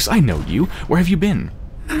 of course I know you. Where have you been?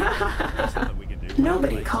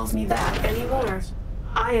 Nobody calls me that anymore.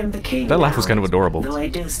 I am the king. That laugh was kind of adorable. Though I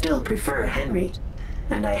do still prefer Henry.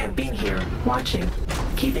 And I have been here, watching,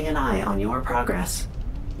 keeping an eye on your progress.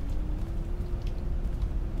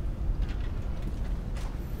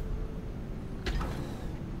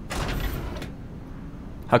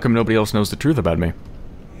 How come nobody else knows the truth about me?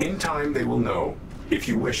 In time, they will know, if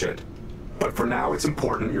you wish it. But for now, it's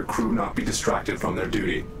important your crew not be distracted from their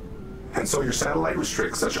duty. And so your satellite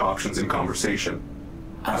restricts such options in conversation.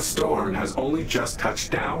 A storm has only just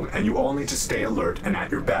touched down, and you all need to stay alert and at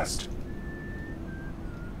your best.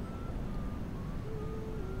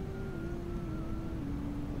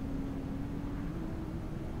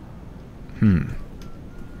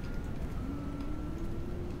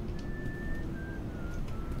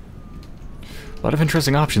 A lot of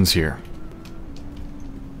interesting options here.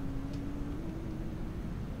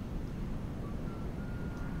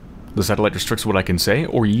 The satellite restricts what I can say,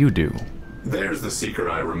 or you do. There's the Seeker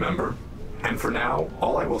I remember. And for now,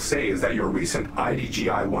 all I will say is that your recent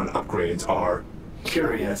IDGI-1 upgrades are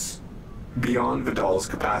curious, beyond Vidal's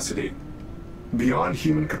capacity, beyond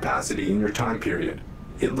human capacity in your time period.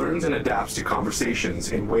 It learns and adapts to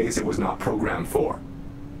conversations in ways it was not programmed for.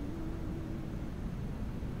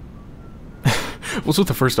 What's with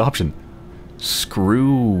the first option?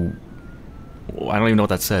 Screw... I don't even know what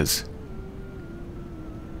that says.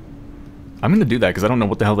 I'm gonna do that because I don't know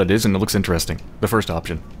what the hell that is and it looks interesting. The first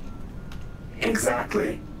option.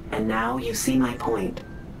 Exactly. And now you see my point.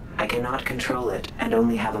 I cannot control it and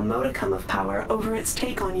only have a modicum of power over its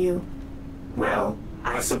take on you. Well,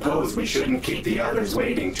 I suppose we shouldn't keep the others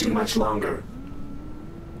waiting too much longer.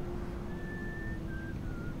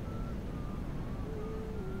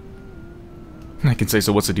 I can say,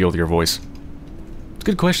 so what's the deal with your voice? It's a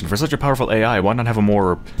good question. For such a powerful AI, why not have a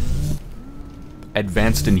more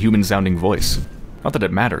advanced and human-sounding voice? Not that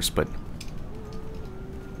it matters, but...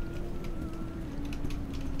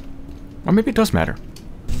 Or maybe it does matter.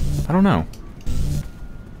 I don't know.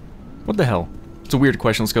 What the hell? It's a weird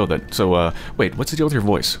question. Let's go with it. So, wait, what's the deal with your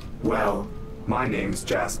voice? Well, my name's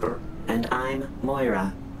Jasper. And I'm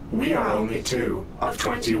Moira. We are only 2 of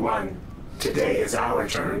 21. Today is our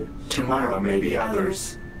turn. Tomorrow may be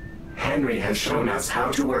others. Henry has shown us how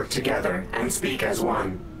to work together and speak as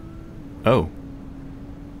one. Oh.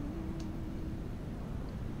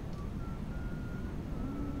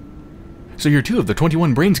 So you're 2 of the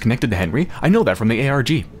 21 brains connected to Henry? I know that from the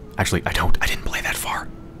ARG. Actually, I don't. I didn't play that far.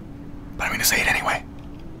 But I'm gonna say it anyway.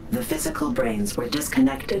 The physical brains were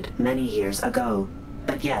disconnected many years ago.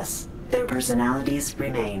 But yes, their personalities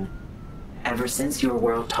remain. Ever since your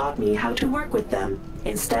world taught me how to work with them,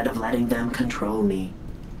 instead of letting them control me.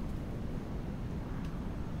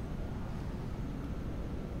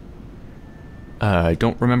 I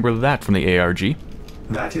don't remember that from the ARG.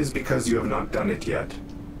 That is because you have not done it yet.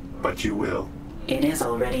 But you will. It is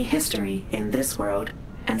already history in this world,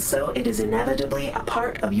 and so it is inevitably a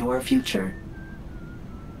part of your future.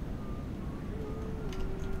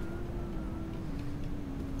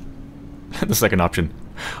 The second option.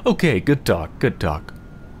 Okay, good talk, good talk.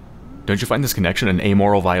 Don't you find this connection an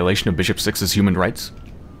amoral violation of Bishop 6's human rights?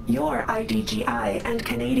 Your IDGI and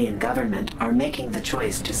Canadian government are making the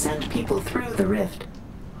choice to send people through the rift.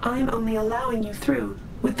 I'm only allowing you through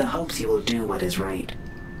with the hopes you will do what is right.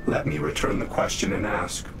 Let me return the question and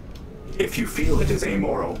ask. If you feel it is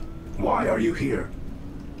amoral, why are you here?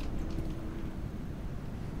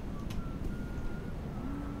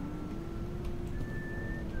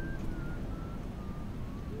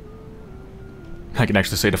 I can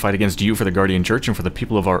actually say to fight against you for the Guardian Church and for the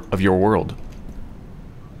people of your world.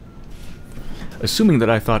 Assuming that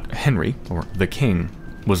I thought Henry, or the King,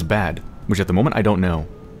 was bad, which at the moment I don't know.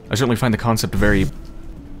 I certainly find the concept very,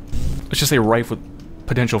 let's just say, rife with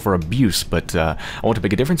potential for abuse, but I want to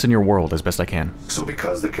make a difference in your world as best I can. So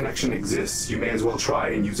because the connection exists, you may as well try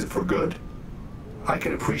and use it for good? I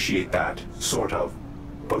can appreciate that, sort of.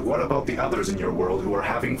 But what about the others in your world who are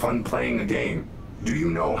having fun playing a game? Do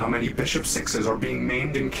you know how many Bishop 6s are being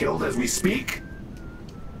maimed and killed as we speak?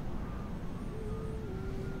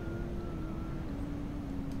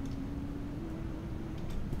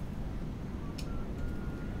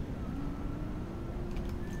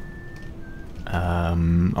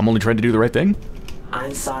 I'm only trying to do the right thing?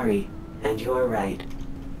 I'm sorry, and you're right.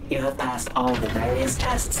 You have passed all the various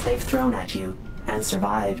tests they've thrown at you, and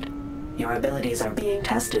survived. Your abilities are being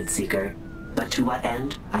tested, Seeker, but to what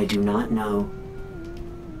end, I do not know.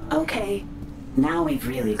 Okay, now we've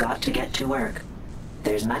really got to get to work.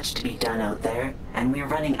 There's much to be done out there, and we're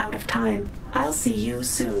running out of time. I'll see you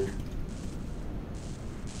soon.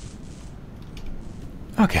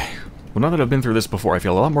 Okay. Well, now that I've been through this before, I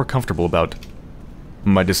feel a lot more comfortable about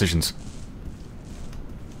my decisions.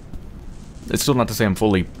 It's still not to say I'm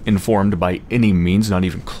fully informed by any means, not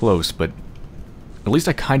even close, but at least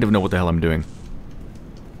I kind of know what the hell I'm doing.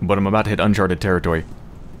 But I'm about to hit uncharted territory.